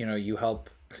 or, you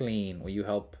help clean, or you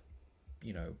help,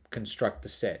 construct the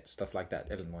set, stuff like that,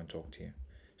 Ellen won't talk to you.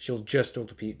 She'll just talk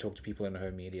to people in her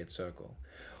immediate circle.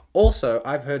 Also,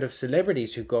 I've heard of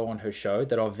celebrities who go on her show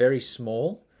that are very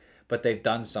small, but they've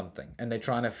done something and they're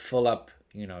trying to fill up,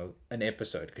 an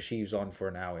episode because she's on for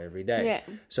an hour every day.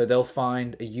 Yeah. So they'll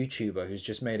find a YouTuber who's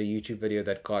just made a YouTube video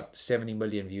that got 70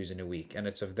 million views in a week, and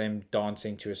it's of them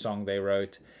dancing to a song they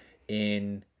wrote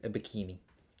in a bikini.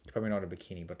 Probably not a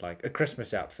bikini, but like a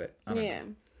Christmas outfit. I don't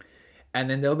know. And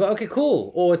then they'll go, okay,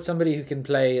 cool. Or it's somebody who can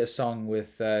play a song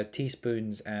with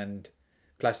teaspoons and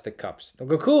plastic cups. They'll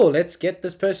go, cool, let's get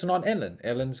this person on Ellen.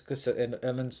 Ellen's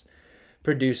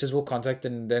producers will contact,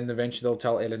 and then eventually they'll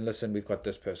tell Ellen, listen, we've got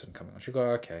this person coming on. She'll go,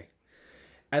 okay.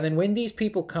 And then when these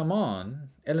people come on,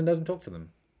 Ellen doesn't talk to them.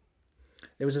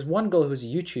 There was this one girl who's a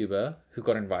YouTuber who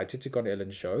got invited to go on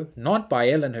Ellen's show, not by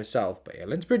Ellen herself, by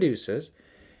Ellen's producers.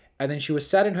 And then she was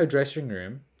sat in her dressing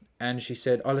room and she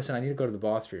said, oh, listen, I need to go to the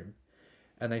bathroom.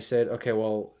 And they said, okay,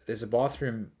 well, there's a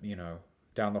bathroom,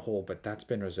 down the hall, but that's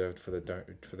been reserved for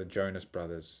the Jonas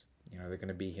Brothers. They're going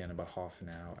to be here in about half an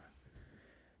hour.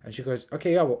 And she goes,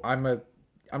 okay, yeah, well, I'm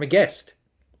a guest.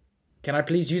 Can I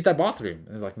please use that bathroom?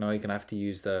 And they're like, no, you're going to have to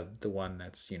use the one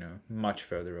that's, much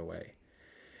further away.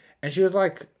 And she was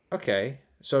like, okay.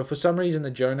 So for some reason, the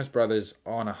Jonas Brothers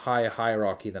are on a higher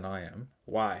hierarchy than I am.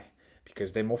 Why?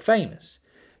 Because they're more famous.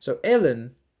 So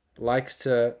Ellen likes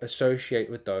to associate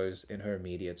with those in her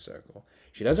immediate circle.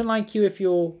 She doesn't like you if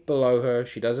you're below her.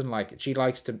 She doesn't like it. She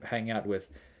likes to hang out with,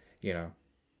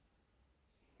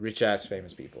 rich ass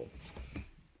famous people.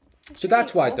 So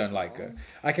that's why I don't like her.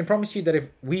 I can promise you that if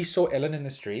we saw Ellen in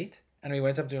the street and we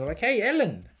went up to her like, hey,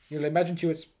 Ellen, you'll imagine she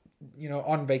was,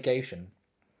 on vacation.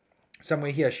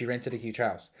 Somewhere here, she rented a huge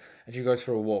house and she goes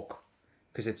for a walk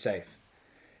because it's safe.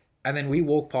 And then we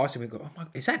walk past and we go, oh my,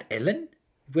 is that Ellen?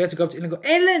 We had to go up to Ellen and go,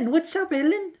 Ellen, what's up,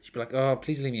 Ellen? She'd be like, oh,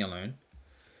 please leave me alone.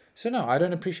 So no, I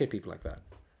don't appreciate people like that.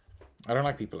 I don't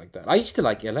like people like that. I used to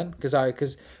like Ellen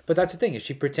but that's the thing, is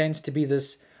she pretends to be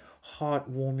this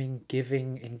heartwarming,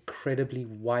 giving, incredibly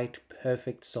white,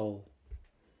 perfect soul.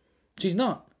 She's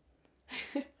not.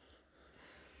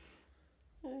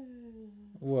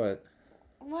 What?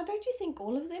 Well, don't you think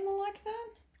all of them are like that?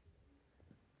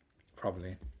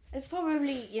 Probably. It's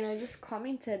probably, just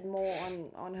commented more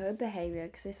on her behavior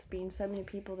because there's been so many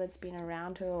people that's been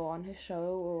around her or on her show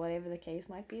or whatever the case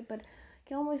might be. But I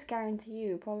can almost guarantee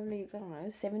you, probably, I don't know,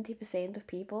 70% of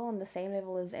people on the same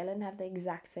level as Ellen have the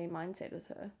exact same mindset as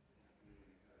her.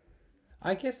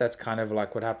 I guess that's kind of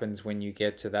like what happens when you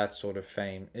get to that sort of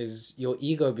fame, is your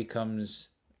ego becomes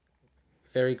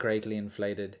very greatly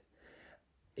inflated.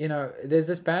 There's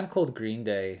this band called Green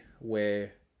Day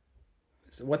where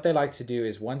what they like to do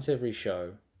is once every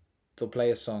show, they'll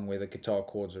play a song where the guitar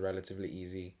chords are relatively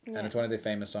easy. Yeah. And it's one of their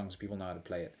famous songs. People know how to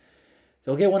play it.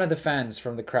 They'll get one of the fans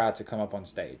from the crowd to come up on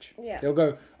stage. Yeah. They'll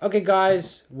go, okay,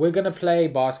 guys, we're going to play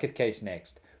Basket Case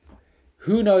next.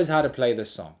 Who knows how to play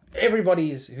this song?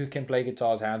 Everybody's who can play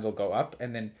guitar's hands will go up,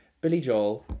 and then Billy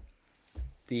Joel,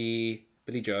 Billy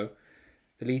Joe,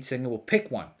 the lead singer, will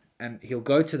pick one, and he'll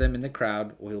go to them in the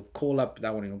crowd, or he'll call up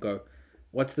that one and he'll go,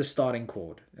 "What's the starting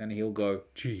chord?" And he'll go,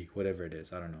 "G," whatever it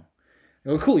is, I don't know.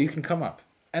 He'll go, "Cool, you can come up."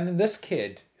 And then this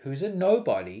kid, who's a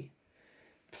nobody,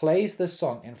 plays this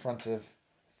song in front of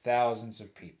thousands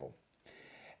of people.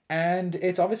 And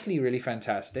it's obviously really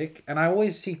fantastic. And I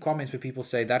always see comments where people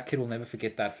say that kid will never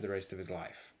forget that for the rest of his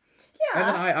life. And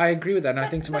then Yeah. I agree with that. And I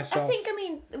think to But myself, I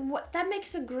mean, that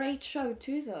makes a great show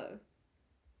too, though.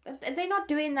 They're not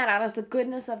doing that out of the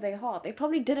goodness of their heart. They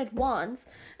probably did it once,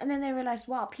 and then they realized,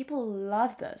 wow, people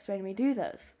love this when we do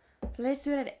this. So let's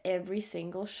do it at every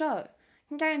single show. I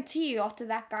can guarantee you, after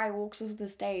that guy walks off the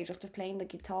stage after playing the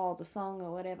guitar, the song,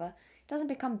 or whatever, he doesn't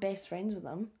become best friends with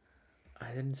them.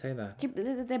 I didn't say that.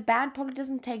 The band probably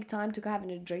doesn't take time to go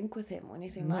having a drink with him or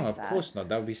anything No, like of that. course not.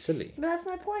 That would be silly. But that's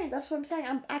my point. That's what I'm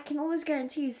saying. I can almost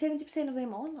guarantee you 70% of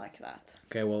them are like that.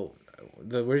 Okay, well,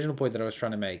 the original point that I was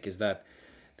trying to make is that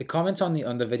the comments on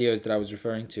the videos that I was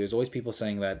referring to is always people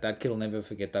saying that that kid will never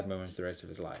forget that moment for the rest of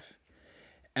his life.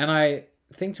 And I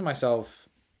think to myself,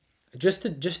 just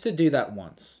to do that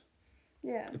once,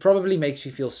 Yeah. it probably makes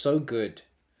you feel so good.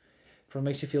 It probably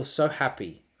makes you feel so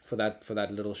happy for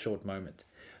that little short moment.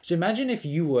 So imagine if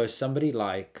you were somebody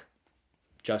like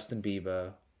Justin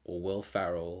Bieber or Will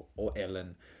Ferrell or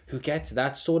Ellen, who gets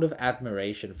that sort of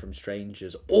admiration from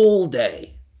strangers all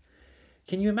day.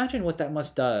 Can you imagine what that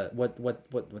must do? What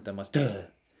that must do?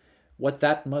 What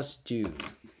that must do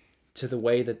to the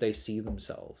way that they see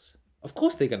themselves? Of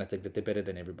course, they're gonna think that they're better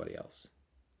than everybody else.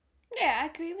 Yeah, I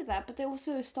agree with that, but they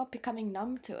also stop becoming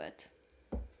numb to it.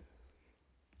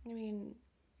 I mean,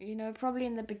 probably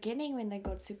in the beginning when they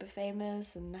got super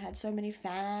famous and had so many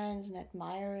fans and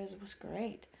admirers, it was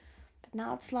great. But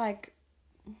now it's like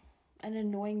an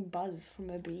annoying buzz from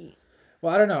a bee.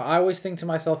 Well, I don't know. I always think to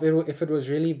myself, if it was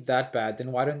really that bad,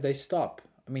 then why don't they stop?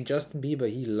 I mean, Justin Bieber,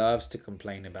 he loves to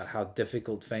complain about how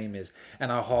difficult fame is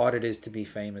and how hard it is to be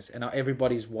famous and how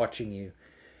everybody's watching you.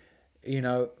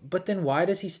 But then why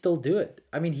does he still do it?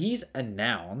 I mean, he's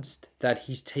announced that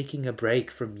he's taking a break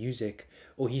from music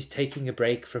or he's taking a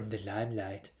break from the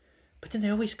limelight, but then they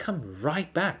always come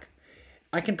right back.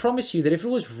 I can promise you that if it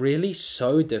was really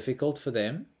so difficult for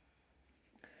them,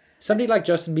 somebody like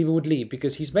Justin Bieber would leave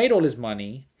because he's made all his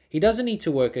money. He doesn't need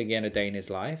to work again a day in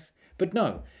his life. But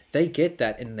no, they get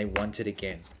that and they want it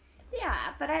again. Yeah,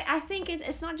 but I think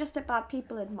it's not just about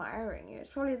people admiring you. It's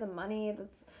probably the money.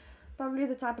 That's probably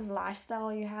the type of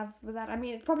lifestyle you have with that. I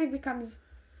mean, it probably becomes,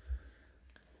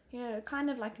 kind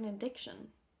of like an addiction.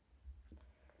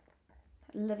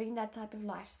 Living that type of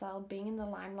lifestyle, being in the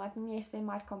limelight, and yes, they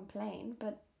might complain,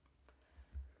 but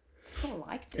still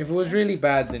like it. If it was really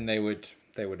bad, then they would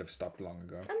have stopped long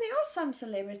ago. And there are some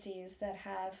celebrities that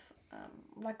have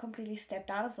completely stepped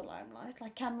out of the limelight,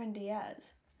 like Cameron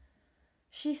Diaz.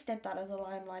 She stepped out of the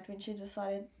limelight when she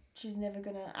decided she's never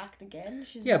gonna act again.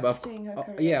 She's pursuing her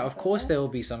career. Of course there will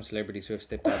be some celebrities who have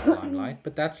stepped out of the limelight,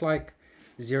 but that's like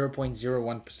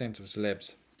 0.01% of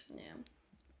celebs. Yeah.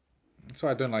 That's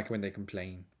why I don't like when they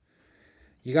complain.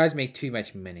 You guys make too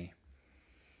much money.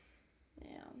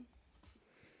 Yeah.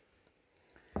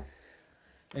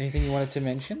 Anything you wanted to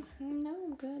mention? No,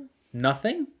 I'm good.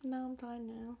 Nothing? No, I'm tired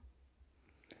now.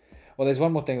 Well, there's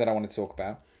one more thing that I want to talk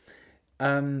about.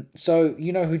 So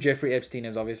you know who Jeffrey Epstein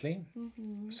is, obviously.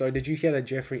 Mm-hmm. So did you hear that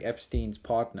Jeffrey Epstein's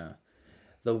partner,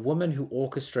 the woman who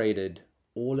orchestrated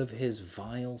all of his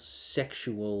vile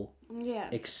sexual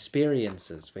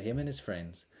experiences for him and his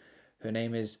friends, her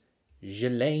name is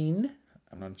Ghislaine.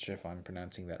 I'm not sure if I'm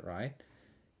pronouncing that right.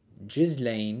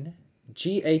 Ghislaine,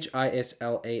 Ghislaine.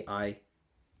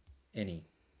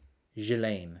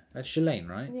 Ghislaine. That's Ghislaine,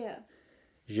 right? Yeah.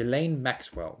 Ghislaine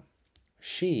Maxwell.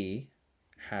 She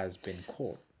has been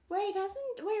caught. Wait.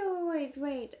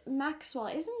 Maxwell,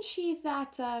 isn't she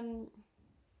that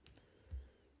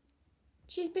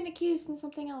she's been accused in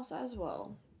something else as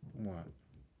well? What?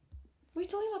 We're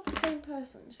talking about the same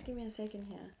person. Just give me a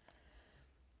second here.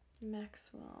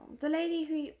 Maxwell. The lady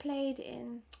who played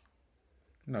in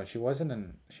No, she wasn't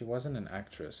an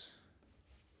actress.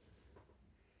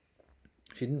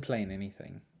 She didn't play in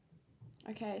anything.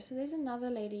 Okay, so there's another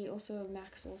lady, also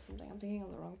Max or something. I'm thinking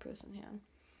of the wrong person here.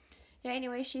 Yeah,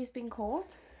 anyway, she's been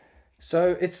caught.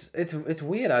 So it's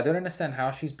weird. I don't understand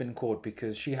how she's been caught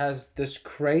because she has this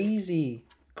crazy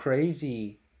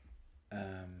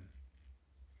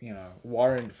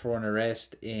warrant for an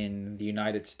arrest in the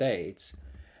United States,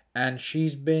 and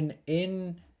she's been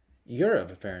in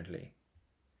Europe apparently.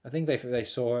 I think they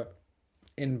saw her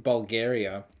in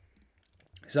Bulgaria,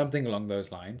 something along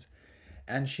those lines,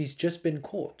 and she's just been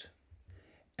caught.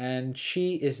 And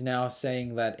she is now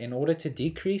saying that in order to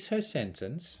decrease her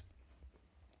sentence,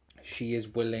 she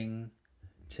is willing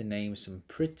to name some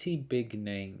pretty big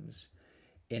names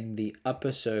in the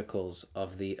upper circles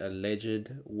of the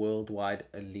alleged worldwide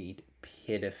elite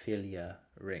pedophilia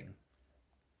ring.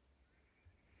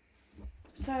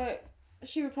 So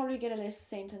she would probably get a less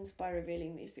sentence by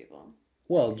revealing these people.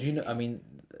 Well, do you know? I mean,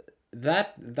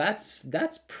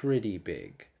 that's pretty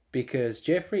big because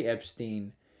Jeffrey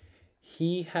Epstein,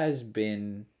 he has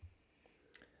been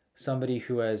somebody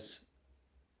who has,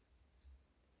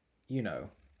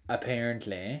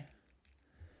 apparently.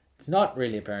 It's not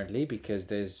really apparently because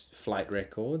there's flight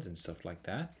records and stuff like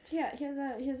that. Yeah,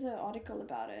 here's an article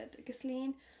about it.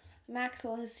 Ghislaine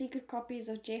Maxwell has secret copies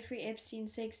of Jeffrey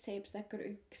Epstein's sex tapes that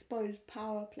could expose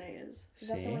power players. Is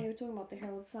that the one you were talking about, the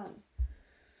Herald Sun?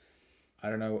 I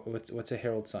don't know what's a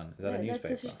Herald Sun. Is that a newspaper?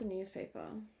 That's just a newspaper.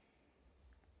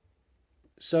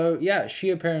 So yeah, she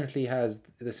apparently has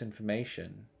this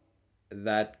information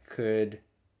that could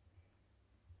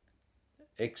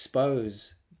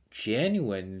expose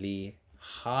genuinely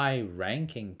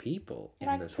high-ranking people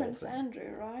in this whole Prince thing.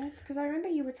 Andrew, right? Because I remember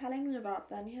you were telling me about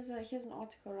that. And here's an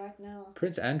article right now.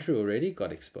 Prince Andrew already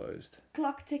got exposed.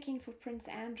 Clock ticking for Prince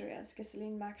Andrew as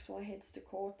Ghislaine Maxwell heads to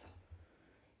court.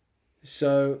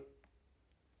 So,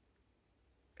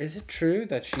 is it true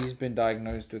that she's been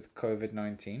diagnosed with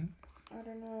COVID-19? I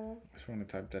don't know. I just want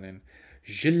to type that in.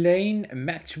 Ghislaine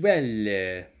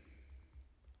Maxwell.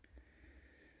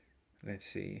 Let's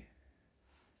see.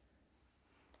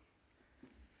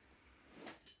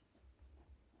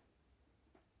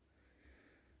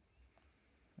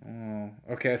 Oh,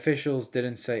 okay. Officials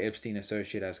didn't say Epstein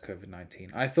associate as COVID-19.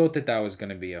 I thought that was going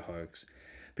to be a hoax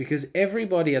because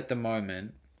everybody at the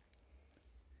moment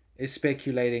is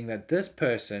speculating that this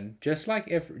person, just like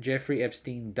Jeffrey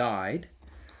Epstein, died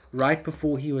right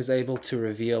before he was able to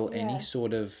reveal any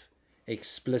sort of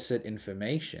explicit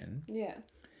information. Yeah.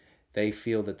 They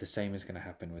feel that the same is going to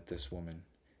happen with this woman.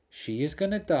 She is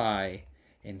going to die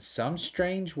in some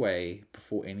strange way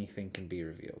before anything can be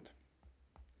revealed.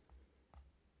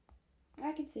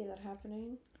 I can see that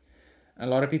happening. A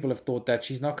lot of people have thought that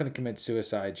she's not going to commit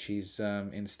suicide. She's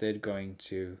instead going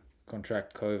to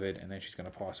contract COVID and then she's going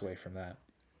to pass away from that.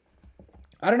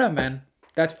 I don't know, man.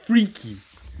 That's freaky.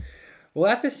 We'll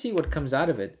have to see what comes out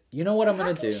of it. You know what I'm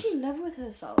going to do? How can she live with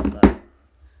herself, though?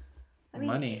 I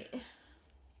mean,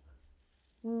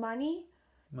 Money?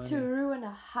 To ruin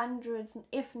hundreds,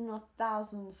 if not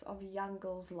thousands, of young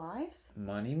girls' lives?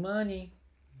 Money.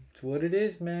 It's what it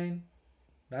is, man.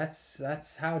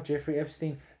 That's how Jeffrey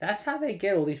Epstein... That's how they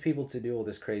get all these people to do all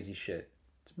this crazy shit.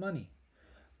 It's money.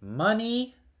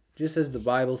 Money, just as the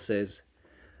Bible says,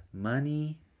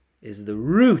 money is the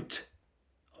root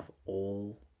of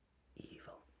all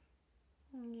evil.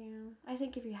 Yeah. I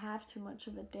think if you have too much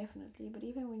of it, definitely. But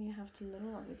even when you have too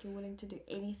little of it, you're willing to do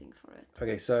anything for it.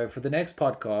 Okay, so for the next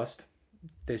podcast,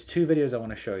 there's 2 videos I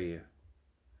want to show you.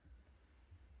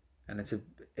 And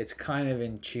it's kind of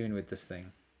in tune with this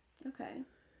thing. Okay.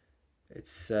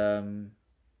 It's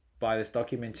by this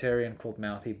documentarian called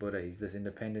Mouthy Buddha. He's this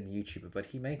independent YouTuber, but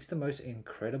he makes the most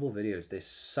incredible videos. There's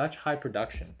such high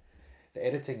production. The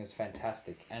editing is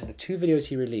fantastic. And the 2 videos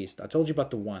he released, I told you about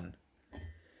the one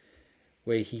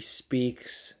where he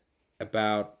speaks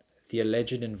about the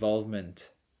alleged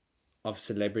involvement of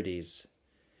celebrities,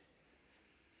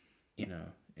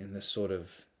 in this sort of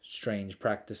strange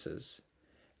practices.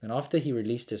 And after he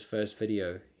released his first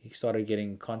video, he started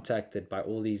getting contacted by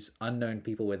all these unknown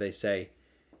people where they say,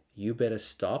 you better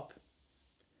stop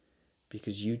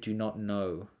because you do not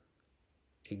know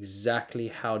exactly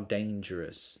how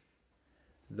dangerous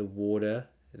the water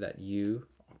that you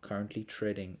are currently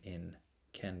treading in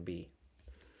can be.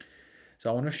 So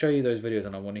I want to show you those videos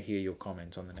and I want to hear your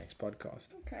comments on the next podcast.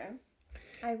 Okay.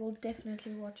 I will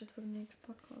definitely watch it for the next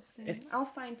podcast then. I'll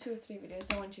find 2 or 3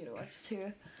 videos. I want you to watch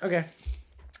too. Okay.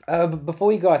 Before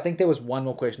we go, I think there was one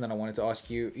more question that I wanted to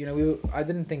ask you. I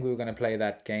didn't think we were going to play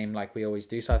that game like we always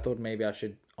do, so I thought maybe I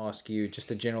should ask you just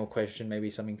a general question,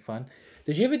 maybe something fun.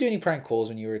 Did you ever do any prank calls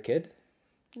when you were a kid?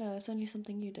 No, that's only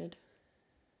something you did.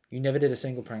 You never did a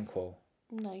single prank call?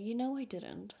 No, I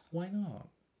didn't. Why not?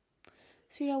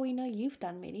 Sweetheart, we know you've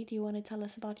done many. Do you want to tell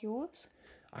us about yours?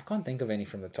 I can't think of any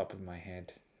from the top of my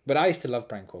head. But I used to love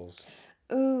prank calls.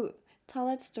 Oh, tell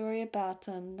that story about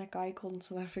that guy called in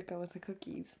South Africa with the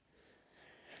cookies.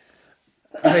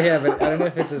 Oh yeah, but I don't know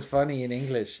if it's as funny in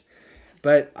English.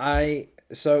 But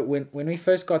so when we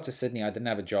first got to Sydney, I didn't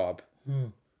have a job.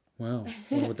 Wow, I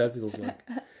wonder what that feels like.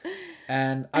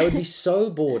 And I would be so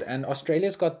bored. And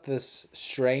Australia's got this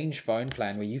strange phone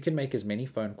plan where you can make as many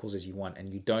phone calls as you want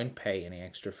and you don't pay any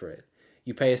extra for it.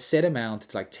 You pay a set amount.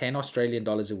 It's like 10 Australian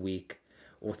dollars a week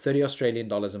or 30 Australian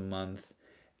dollars a month.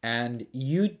 And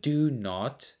you do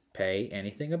not pay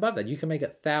anything above that. You can make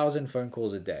 1,000 phone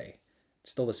calls a day.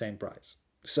 Still the same price.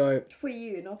 So For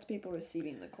you, not people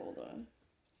receiving the call though.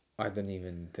 I didn't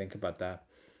even think about that.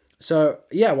 So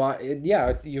yeah, well,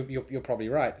 yeah, you're probably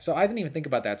right. So I didn't even think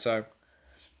about that. So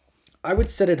I would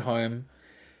sit at home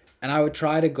and I would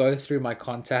try to go through my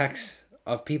contacts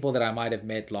of people that I might have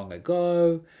met long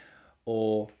ago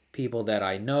or people that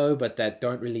I know but that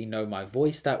don't really know my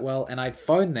voice that well, and I'd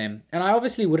phone them, and I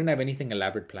obviously wouldn't have anything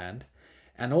elaborate planned,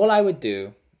 and all I would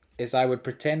do is I would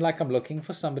pretend like I'm looking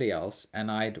for somebody else, and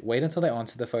I'd wait until they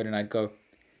answer the phone and I'd go,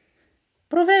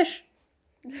 Pravesh.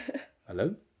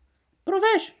 Hello?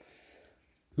 Pravesh.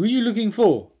 Who are you looking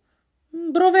for?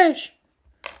 Pravesh.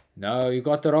 No, you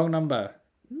got the wrong number.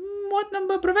 What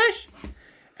number, Pravesh?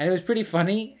 And it was pretty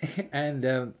funny. And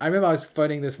I remember I was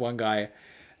phoning this one guy,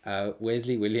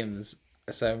 Wesley Williams.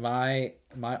 So my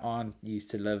aunt used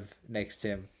to live next to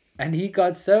him, and he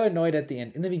got so annoyed at the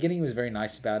end. In the beginning, he was very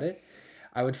nice about it.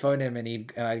 I would phone him, and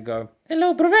I'd go,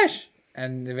 "Hello, Pravesh,"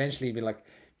 and eventually he'd be like,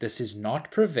 "This is not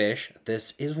Pravesh.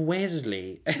 This is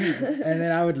Wesley." And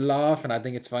then I would laugh, and I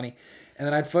think it's funny. And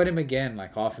then I'd phone him again,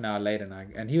 like half an hour later,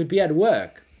 and he would be at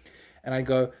work, and I'd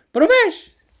go,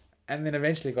 "Pravesh," and then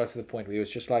eventually it got to the point where he was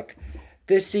just like,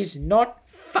 "This is not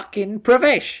fucking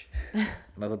Pravesh." And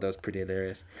I thought that was pretty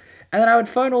hilarious. And then I would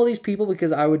phone all these people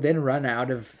because I would then run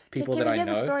out of people that I know. Can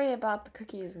we hear the story about the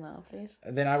cookies now, please?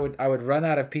 And then I would run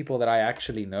out of people that I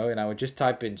actually know, and I would just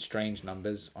type in strange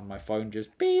numbers on my phone,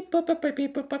 just beep, boop, boop, beep,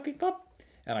 beep, boop, boop, beep, boop,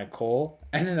 and I'd call.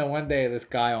 And then one day this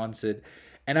guy answered,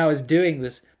 and I was doing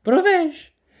this, Pravesh,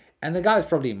 and the guy was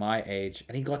probably my age,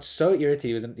 and he got so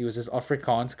irritated. He was this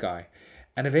Afrikaans guy,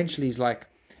 and eventually he's like,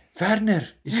 Werner,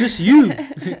 is this you?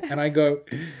 And I go,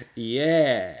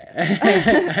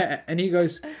 yeah. And he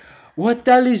goes, what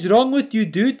the hell is wrong with you,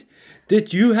 dude?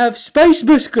 Did you have space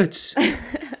biscuits?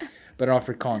 But in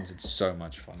Afrikaans, it's so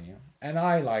much funnier. And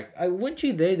weren't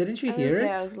you there? Didn't you hear it?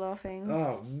 I was laughing.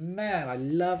 Oh, man, I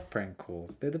love prank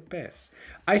calls. They're the best.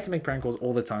 I used to make prank calls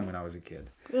all the time when I was a kid.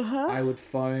 Uh-huh. I would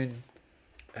phone...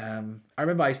 I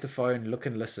remember I used to phone Look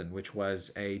and Listen, which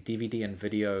was a DVD and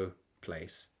video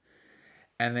place.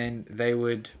 And then they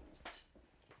would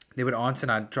answer,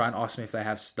 and I'd try and ask them if they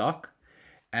have stock.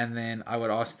 And then I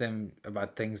would ask them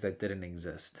about things that didn't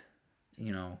exist,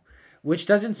 which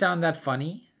doesn't sound that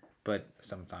funny, but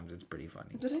sometimes it's pretty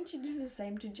funny. Didn't you do the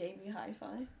same to JB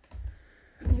Hi-Fi?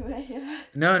 You were here.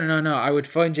 No. I would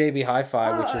phone JB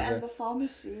Hi-Fi, which is the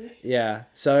pharmacy. Yeah.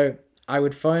 So I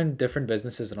would phone different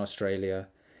businesses in Australia,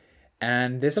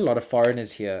 and there's a lot of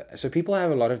foreigners here. So people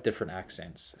have a lot of different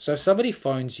accents. So if somebody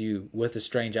phones you with a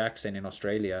strange accent in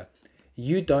Australia,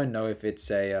 you don't know if it's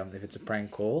a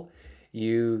prank call.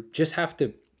 You just have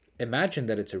to imagine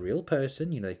that it's a real person.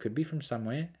 They could be from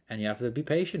somewhere, and you have to be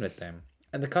patient with them.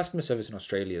 And the customer service in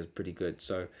Australia is pretty good,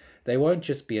 so they won't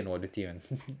just be annoyed with you and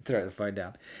throw the phone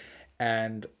down.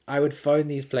 And I would phone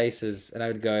these places, and I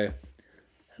would go,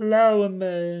 hello,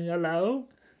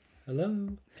 hello.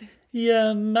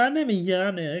 Yeah, my name is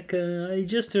Yannick. I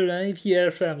just arrived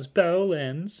here from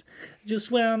Poland. Just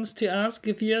wants to ask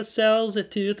if you sells a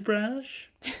toothbrush.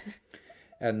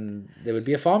 And there would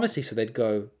be a pharmacy, so they'd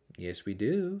go, yes, we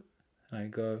do. And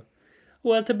I'd go,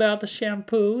 what about the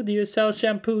shampoo? Do you sell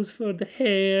shampoos for the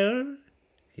hair?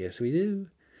 Yes, we do.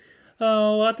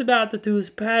 Oh, what about the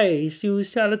toothpaste? You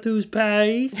sell a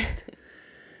toothpaste?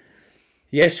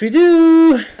 Yes, we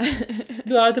do.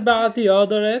 What about the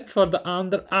deodorant for the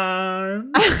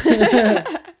underarm?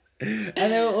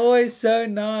 And they were always so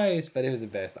nice, but it was the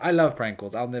best. I love prank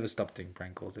calls. I'll never stop doing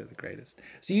prank calls. They're the greatest.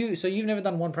 So you've never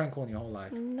done one prank call in your whole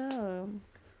life? No.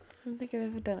 I don't think I've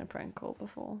ever done a prank call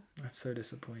before. That's so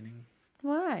disappointing.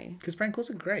 Why? Because prank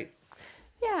calls are great.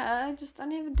 Yeah, I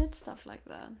never did stuff like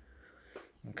that.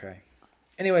 Okay.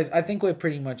 Anyways, I think we're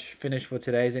pretty much finished for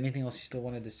today. Is there anything else you still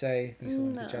wanted to say? Anything you still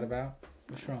wanted to chat about?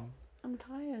 What's wrong? I'm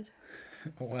tired.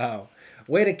 Wow.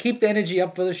 Way to keep the energy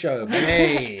up for the show. But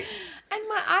hey. And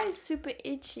my eye's super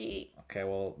itchy. Okay,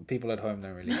 well, people at home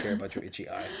don't really care about your itchy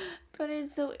eye. But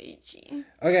it's so itchy.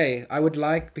 Okay, I would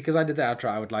like, because I did the outro,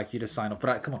 I would like you to sign off.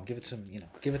 But come on, give it some.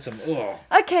 Ugh.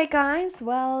 Okay, guys.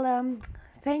 Well,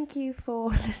 thank you for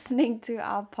listening to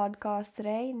our podcast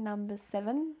today, number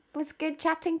 7. It was good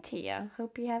chatting to you.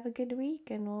 Hope you have a good week,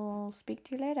 and we'll speak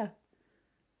to you later.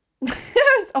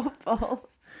 That was awful.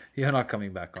 You're not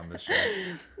coming back on this show.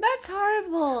 That's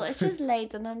horrible. It's just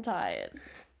late and I'm tired.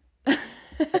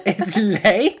 It's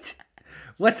late?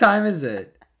 What time is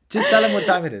it? Just tell him what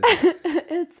time it is.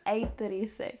 It's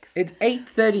 8:36. It's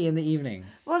 8:30 in the evening.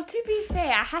 Well, to be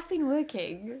fair, I have been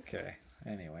working. Okay.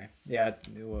 Anyway, yeah,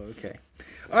 well, okay.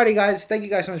 Alrighty, guys. Thank you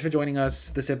guys so much for joining us.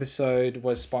 This episode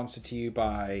was sponsored to you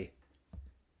by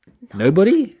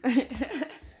nobody.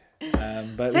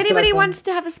 But If anybody wants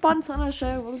to have a sponsor on our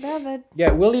show, we'll love it.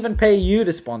 yeah, we'll even pay you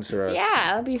to sponsor us.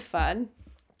 Yeah, it'll be fun.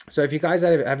 So if you guys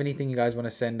have anything you guys want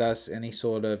to send us, any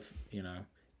sort of,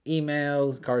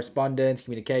 emails, correspondence,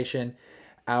 communication,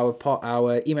 our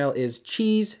email is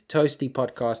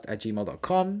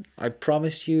cheesetoastypodcast@gmail.com. I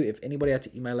promise you, if anybody had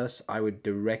to email us, I would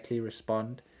directly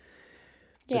respond.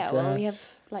 Yeah, well, we have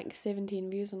like 17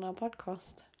 views on our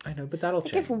podcast. I know, but that'll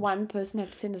change. If one person had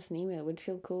to send us an email, it would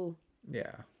feel cool.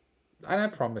 Yeah. And I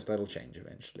promise that'll change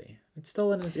eventually. It's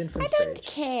still in its infant I don't stage.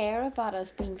 care about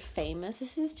us being famous.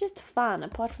 This is just fun,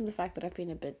 apart from the fact that I've been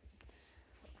a bit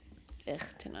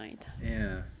tonight.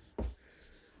 Yeah. Yeah,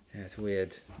 it's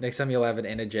weird. Next time you'll have an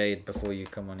Energade before you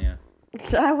come on here.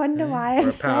 I wonder why Or I'm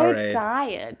a so Powerade.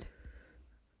 tired.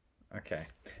 Okay.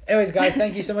 Anyways, guys,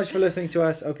 thank you so much for listening to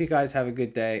us. Hope you guys have a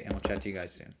good day, and we'll chat to you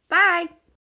guys soon. Bye!